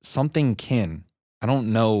something kin. I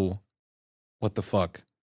don't know what the fuck.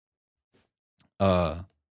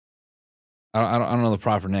 I don't know the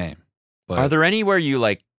proper name. But Are there any where you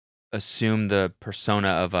like assume the persona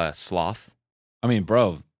of a sloth? I mean,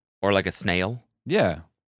 bro. Or like a snail? Yeah.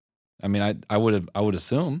 I mean, I would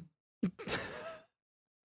assume.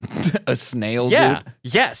 A snail, yeah. dude?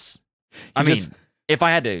 Yes. I mean, if I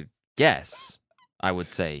had to guess, I would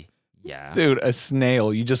say yeah. Dude, a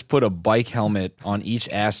snail. You just put a bike helmet on each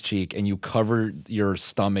ass cheek and you cover your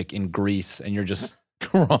stomach in grease and you're just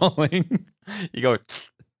crawling. You go.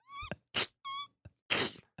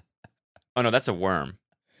 Oh, no, that's a worm.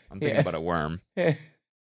 I'm thinking about a worm.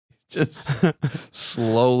 Just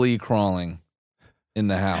slowly crawling in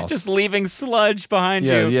the house. Just leaving sludge behind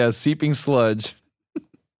you. Yeah, seeping sludge.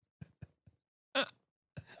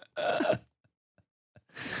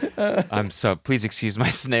 Please excuse my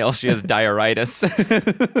snail. She has diaritis.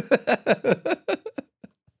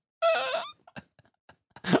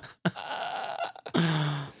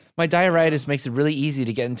 My diaritis makes it really easy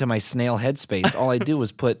to get into my snail headspace. All I do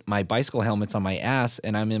is put my bicycle helmets on my ass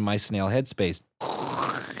and I'm in my snail headspace.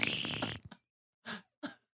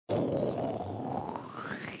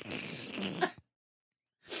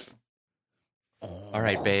 All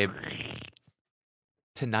right, babe.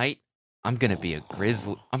 Tonight, I'm gonna be a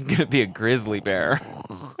grizzly bear.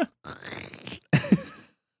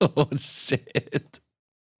 Oh shit.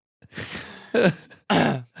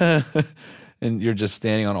 And you're just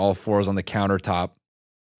standing on all fours on the countertop,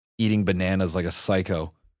 eating bananas like a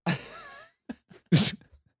psycho.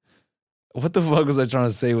 What the fuck was I trying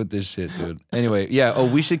to say with this shit, dude? Anyway, yeah. Oh,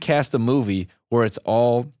 we should cast a movie where it's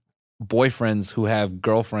all boyfriends who have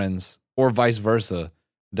girlfriends or vice versa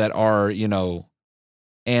that are,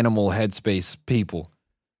 animal headspace people.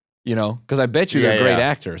 Because I bet you they're great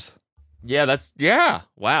actors. Yeah,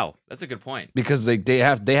 wow. That's a good point. Because they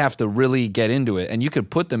have to really get into it. And you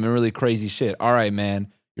could put them in really crazy shit. All right,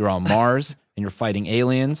 man, you're on Mars and you're fighting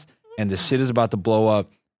aliens and the shit is about to blow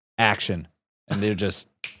up. Action. And they're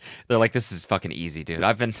like, this is fucking easy, dude.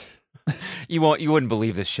 You wouldn't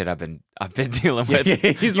believe this shit I've been dealing with.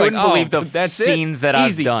 Yeah, you wouldn't believe the scenes that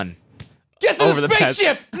I've done. Get to the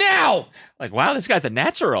spaceship now! Like, wow, this guy's a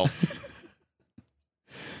natural.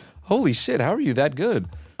 Holy shit, how are you that good?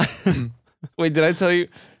 Wait, did I tell you?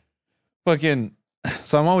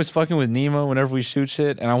 So I'm always fucking with Nemo whenever we shoot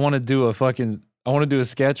shit, and I want to do a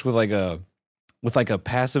sketch with like a with like a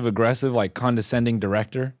passive aggressive, like condescending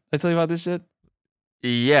director. Did I tell you about this shit?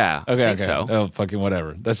 Yeah. Okay, I think okay. so. Oh, fucking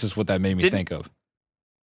whatever. That's just what that made me think of.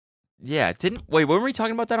 Yeah. Wait, weren't we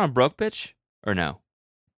talking about that on Broke Bitch? Or no?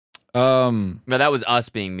 No, that was us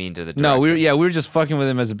being mean to the director. No, we were just fucking with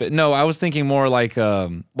him as a bit. No, I was thinking more like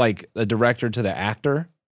a director to the actor.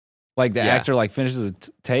 Like the actor like finishes a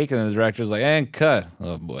take and the director's like, and cut.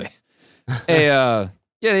 Oh boy. Hey,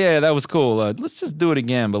 yeah, that was cool. Let's just do it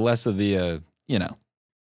again, but less of the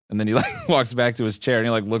And then he like walks back to his chair and he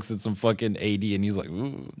like looks at some fucking AD and he's like,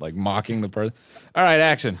 ooh, like mocking the person. All right,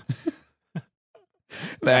 action.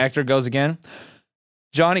 The actor goes again.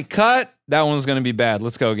 Johnny, cut. That one's gonna be bad.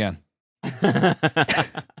 Let's go again. It's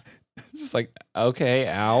just like, okay,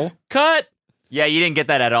 ow. Cut. Yeah, you didn't get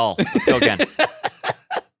that at all. Let's go again.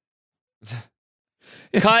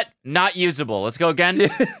 Cut. Not usable. Let's go again.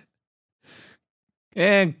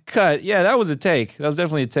 And cut. Yeah, that was a take. That was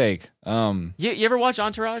definitely a take. You ever watch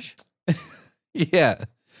Entourage? Yeah.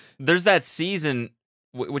 There's that season,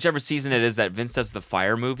 whichever season it is, that Vince does the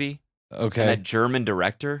fire movie. Okay. And that German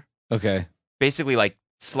director Okay. basically like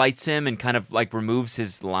slights him and kind of like removes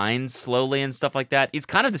his lines slowly and stuff like that. He's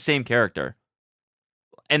kind of the same character.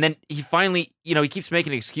 And then he finally, he keeps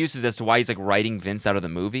making excuses as to why he's like writing Vince out of the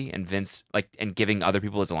movie and Vince and giving other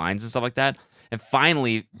people his lines and stuff like that. And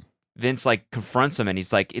finally Vince like confronts him and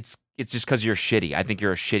he's like, it's just because you're shitty. I think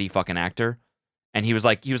you're a shitty fucking actor. And he was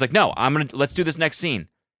like, no, let's do this next scene.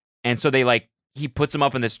 And so he puts him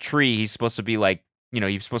up in this tree. He's supposed to be like,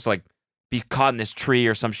 he's supposed to like be caught in this tree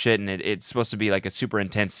or some shit. And it's supposed to be like a super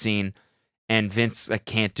intense scene. And Vince like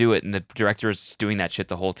can't do it. And the director is doing that shit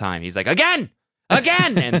the whole time. He's like, again.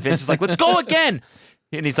 And Vince is like, let's go again.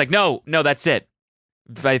 And he's like, no, that's it.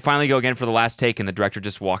 They finally go again for the last take. And the director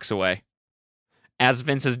just walks away. As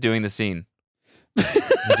Vince is doing the scene, he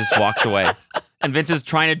just walks away. And Vince is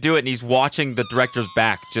trying to do it, and he's watching the director's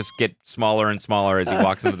back just get smaller and smaller as he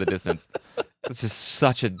walks into the distance. It's just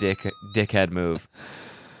such a dickhead move.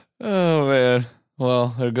 Oh, man.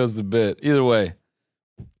 Well, there goes the bit. Either way.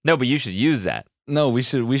 No, but you should use that. No, we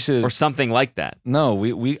should. Or something like that. No,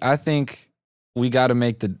 I think we got to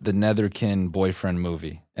make the Netherkin boyfriend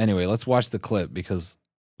movie. Anyway, let's watch the clip because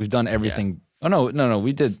we've done everything. Yeah. Oh, no,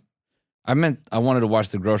 we did. I wanted to watch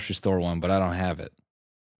the grocery store one, but I don't have it.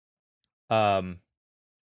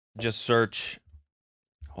 Just search.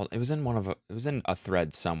 It was in a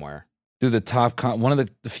thread somewhere. Dude, the top one of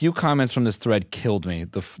the few comments from this thread killed me.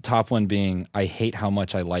 The top one being, "I hate how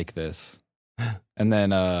much I like this," and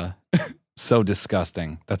then so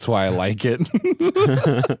disgusting. That's why I like it.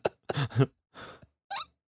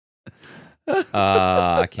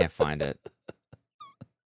 I can't find it.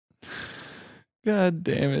 God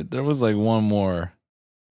damn it. There was like one more.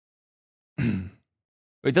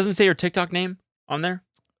 It doesn't say your TikTok name on there?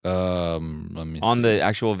 Let me see. On the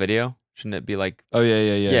actual video? Shouldn't it be like... Oh,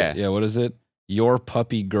 yeah. Yeah, what is it? Your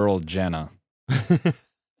puppy girl, Jenna. All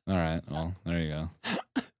right, well, there you go.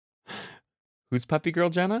 Who's puppy girl,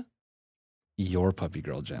 Jenna? Your puppy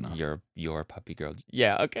girl, Jenna. Your puppy girl.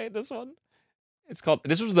 Yeah, okay, this one. It's called...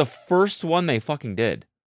 This was the first one they fucking did.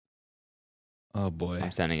 Oh, boy.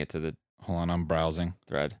 I'm sending it to the... Hold on, I'm browsing.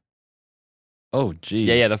 Thread. Oh, geez.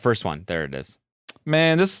 Yeah, the first one. There it is.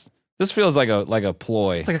 Man, this feels like a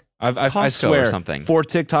ploy. It's like I swear, or something. 4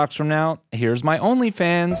 TikToks from now, here's my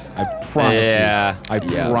OnlyFans. I promise you. I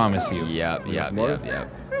promise you. Yep.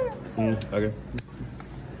 Okay.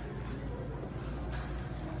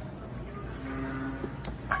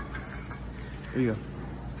 There you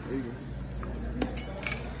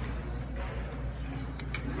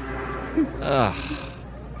go. Ugh.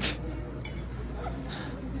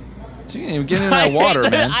 You can't even get in that water,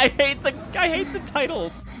 man. I hate the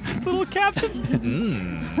titles. Little captions.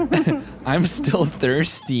 I'm still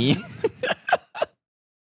thirsty.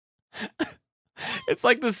 It's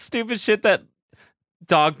like the stupid shit that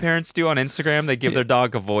dog parents do on Instagram. They give their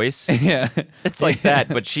dog a voice. Yeah. It's like that,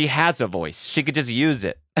 but she has a voice. She could just use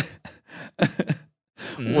it.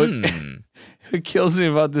 What kills me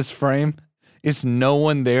about this frame is no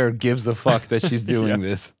one there gives a fuck that she's doing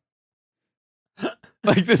this.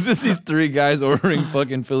 Like, this is these 3 guys ordering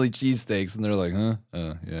fucking Philly cheesesteaks, and they're like, huh?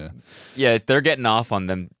 Yeah. Yeah, they're getting off on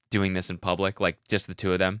them doing this in public, like just the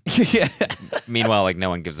 2 of them. Yeah. Meanwhile, like no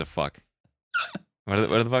one gives a fuck. What the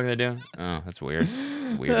fuck are they doing? Oh, that's weird.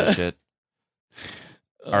 It's weird as shit.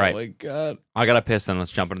 All right. Oh my God. I got to piss, then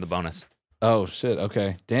let's jump into the bonus. Oh, shit.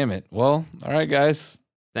 Okay. Damn it. Well, all right, guys.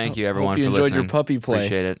 Thank you, everyone, Hope you for enjoyed listening. your puppy play.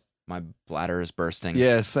 Appreciate it. My bladder is bursting.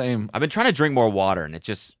 Yeah, same. I've been trying to drink more water, and it's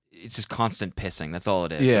just constant pissing. That's all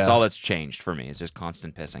it is. Yeah. That's all that's changed for me. It's just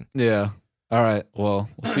constant pissing. Yeah. All right. Well,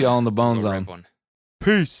 we'll see y'all on the Bone Go Zone. rip one.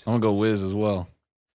 Peace. I'm gonna go Wiz as well.